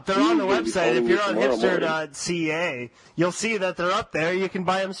 they're up. They're on the website. If you're on hipster.ca, you'll see that they're up there. You can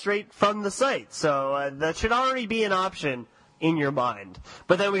buy them straight from the site. So that should already be an option in your mind.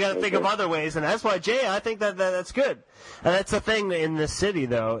 But then we got to think of other ways, and that's why, Jay, I think that's good. And that's the thing in this city,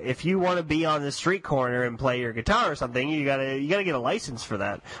 though. If you want to be on the street corner and play your guitar or something, you gotta get a license for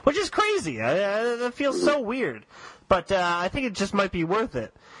that, which is crazy. That feels so weird. But I think it just might be worth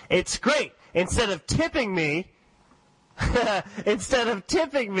it. It's great. Instead of tipping me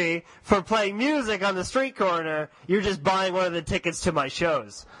for playing music on the street corner, you're just buying one of the tickets to my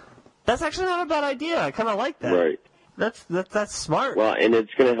shows. That's actually not a bad idea. I kind of like that. Right. That's smart. Well, and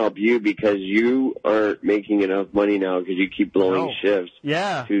it's going to help you because you aren't making enough money now because you keep blowing shifts.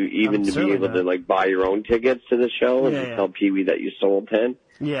 Yeah. To even to be able to buy your own tickets to the show and just tell Pee-wee that you sold 10.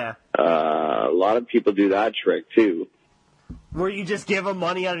 Yeah. A lot of people do that trick too. Where you just give them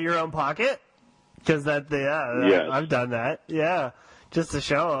money out of your own pocket? Because yes. I've done that. Yeah. Just to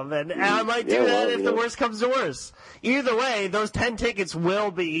show them. And I might do that if the worst comes to worst. Either way, those 10 tickets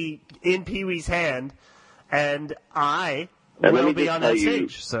will be in Pee-wee's hand. And I will be on that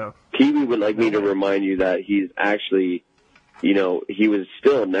stage. So Pee-wee would like me to remind you that he's actually, he was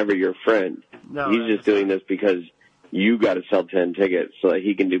still never your friend. No, he's just doing this because you got to sell 10 tickets so that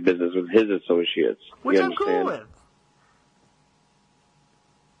he can do business with his associates. Which I'm cool with.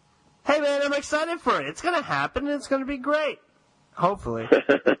 Hey, man, I'm excited for it. It's going to happen, and it's going to be great. Hopefully.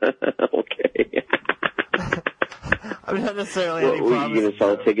 Okay. I'm not necessarily any What, were you going to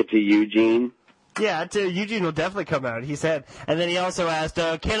sell a ticket to Eugene? Yeah, Eugene will definitely come out, he said. And then he also asked,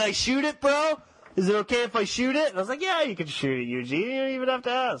 can I shoot it, bro? Is it okay if I shoot it? And I was like, yeah, you can shoot it, Eugene. You don't even have to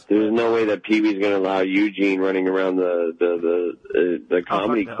ask. There's no way that Pee Wee's going to allow Eugene running around the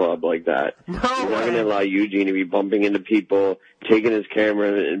comedy club like that. No He's not way. going to allow Eugene to be bumping into people, taking his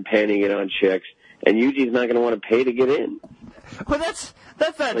camera and panning it on chicks. And Eugene's not going to want to pay to get in. Well, that's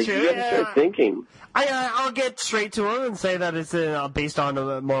not Like, true. you got to start thinking. I'll get straight to him and say that it's based on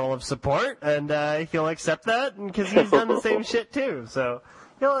a moral of support, and he'll accept that because he's done the same shit too. So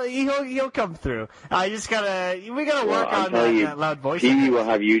he'll come through. We gotta work on that loud voice. Pee Wee will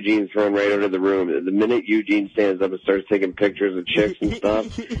have Eugene thrown right out of the room. The minute Eugene stands up and starts taking pictures of chicks and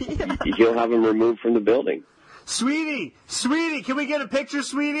stuff, he'll have him removed from the building. Sweetie, can we get a picture,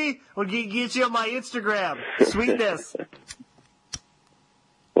 sweetie? We'll get you on my Instagram. Sweetness.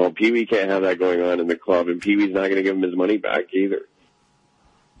 Well, Pee Wee can't have that going on in the club, and Pee Wee's not going to give him his money back either.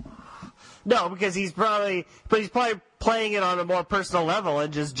 No, because he's probably playing it on a more personal level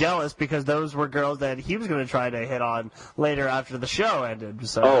and just jealous because those were girls that he was going to try to hit on later after the show ended.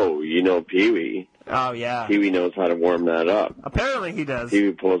 So. Oh, you know Pee Wee. Oh, yeah. Pee Wee knows how to warm that up. Apparently he does. Pee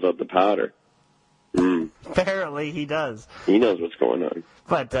Wee pulls out the powder. Apparently he does. He knows what's going on.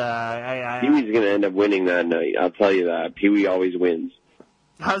 But Pee Wee's going to end up winning that night. I'll tell you that. Pee Wee always wins.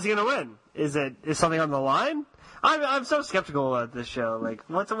 How's he going to win? Is something on the line? I'm so skeptical about this show. Like,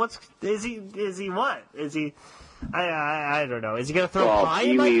 is he what? Is he? I don't know. Is he going to throw pie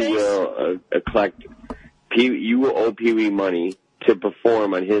in my face? Pee Wee will collect. You will owe Pee Wee money to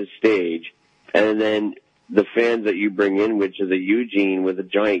perform on his stage, and then the fans that you bring in, which is a Eugene with a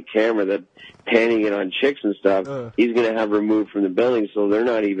giant camera that panning it on chicks and stuff, he's going to have removed from the building, so they're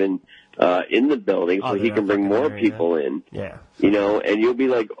not even in the building, so he can bring more people in. Yeah. You know, and you'll be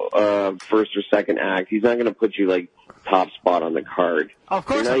like first or second act. He's not going to put you like top spot on the card. Of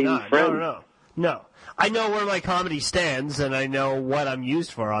course You're not I'm even not. No. I know where my comedy stands, and I know what I'm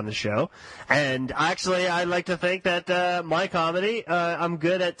used for on the show. And actually, I like to think that my comedy, I'm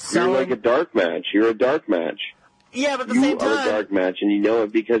good at selling. You're like a dark match. You're a dark match. Yeah, but at the You same are a time, dark match, and you know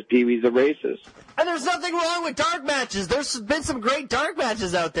it because Pee Wee's a racist. and there's nothing wrong with dark matches. There's been some great dark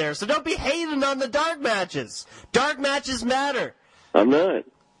matches out there, so don't be hating on the dark matches. Dark matches matter. I'm not.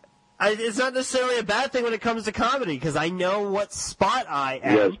 It's not necessarily a bad thing when it comes to comedy, because I know what spot I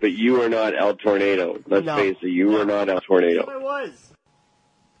am. Yes, but you are not El Tornado. Let's face it, you are not El Tornado. I was.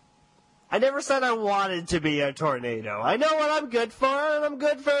 I never said I wanted to be a tornado. I know what I'm good for, and I'm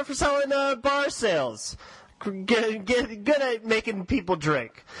good for selling bar sales. Good at making people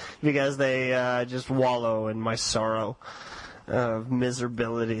drink, because they just wallow in my sorrow of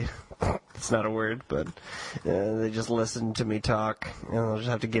miserability. It's not a word, but they just listen to me talk, and they'll just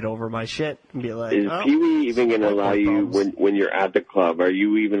have to get over my shit and be like, Is Pee Wee even going to allow you, when you're at the club, are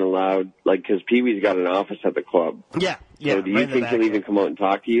you even allowed, like, because Pee Wee's got an office at the club. Yeah. So do you think he'll even come out and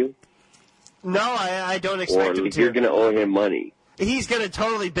talk to you? No, I don't expect him Or to. you're going to owe him money? He's going to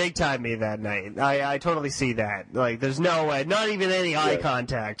totally big time me that night. I totally see that. Like, there's no way. Not even any eye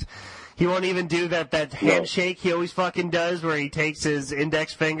contact. He won't even do that handshake he always fucking does where he takes his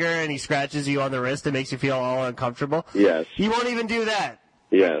index finger and he scratches you on the wrist and makes you feel all uncomfortable. Yes. He won't even do that.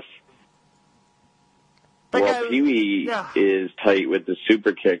 Yes. Well, Pee Wee is tight with the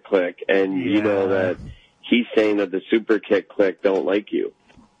Super Kick clique, and you know that he's saying that the Super Kick clique don't like you.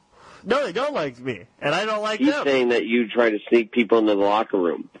 No, they don't like me, and I don't like He's them. He's saying that you try to sneak people into the locker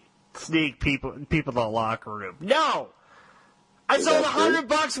room. Sneak people to the locker room. No! I sold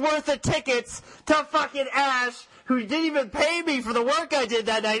 $100 worth of tickets to fucking Ash, who didn't even pay me for the work I did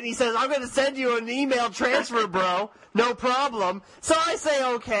that night. And he says, I'm going to send you an email transfer, bro. No problem. So I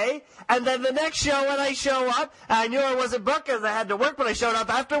say, okay. And then the next show, when I show up, I knew I wasn't booked because I had to work, but I showed up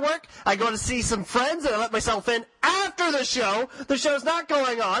after work. I go to see some friends, and I let myself in after the show. The show's not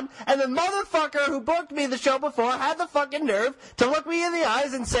going on. And the motherfucker who booked me the show before had the fucking nerve to look me in the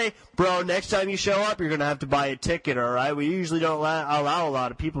eyes and say, bro, next time you show up, you're going to have to buy a ticket, all right? We usually don't allow a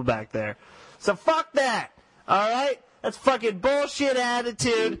lot of people back there. So fuck that, all right? That's fucking bullshit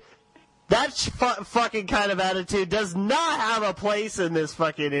attitude. That fucking kind of attitude does not have a place in this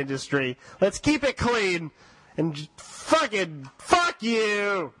fucking industry. Let's keep it clean and fucking fuck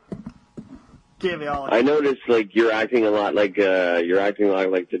you. Give me all. I noticed like you're acting a lot like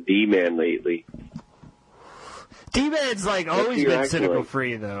the D-Man lately. D-Man's like always been cynical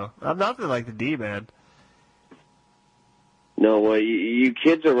free though. I'm nothing like the D-Man. No, well, you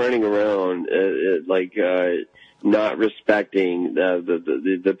kids are running around not respecting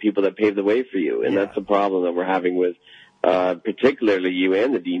the people that paved the way for you, and that's the problem that we're having with particularly you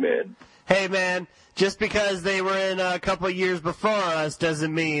and the D-Man. Hey, man, just because they were in a couple of years before us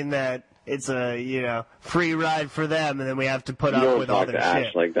doesn't mean that it's a, free ride for them, and then we have to put up with all that shit. their Don't talk to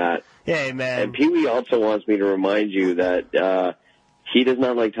Ash like that. Hey, man. And Pee-wee also wants me to remind you that he does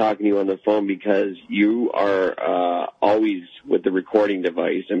not like talking to you on the phone because you are always with the recording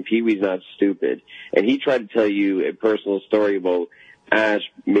device, and Pee-wee's not stupid. And he tried to tell you a personal story about Ash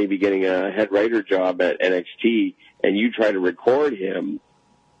maybe getting a head writer job at NXT, and you try to record him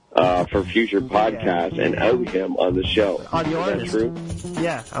for future podcasts and out him on the show. Audio artist. True?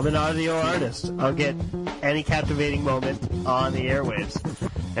 Yeah, I'm an audio artist. I'll get any captivating moment on the airwaves.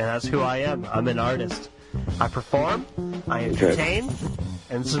 And that's who I am. I'm an artist. I perform, I entertain,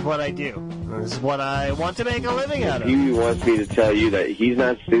 and this is what I do. And this is what I want to make a living out of. He wants me to tell you that he's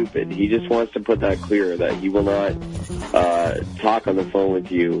not stupid. He just wants to put that clear, that he will not talk on the phone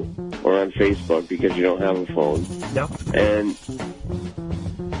with you or on Facebook because you don't have a phone. No. And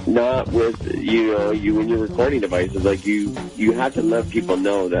not with, you and your recording devices. Like, you have to let people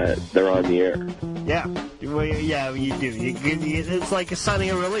know that they're on the air. Yeah. Well, yeah, you do. It's like signing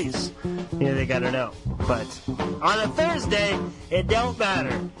a release. They gotta know. But on a Thursday, it don't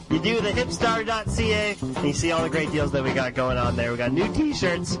matter. You do the hipstar.ca, and you see all the great deals that we got going on there. We got new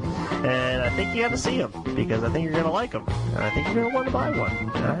T-shirts, and I think you got to see them, because I think you're going to like them. And I think you're going to want to buy one.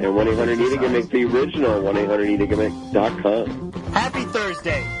 Right? And 1-800-EAT-A-GIMMICK, the original 1-800-EAT-A-GIMMICK.com. Happy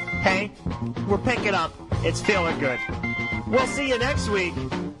Thursday. Hey, we're picking up. It's feeling good. We'll see you next week.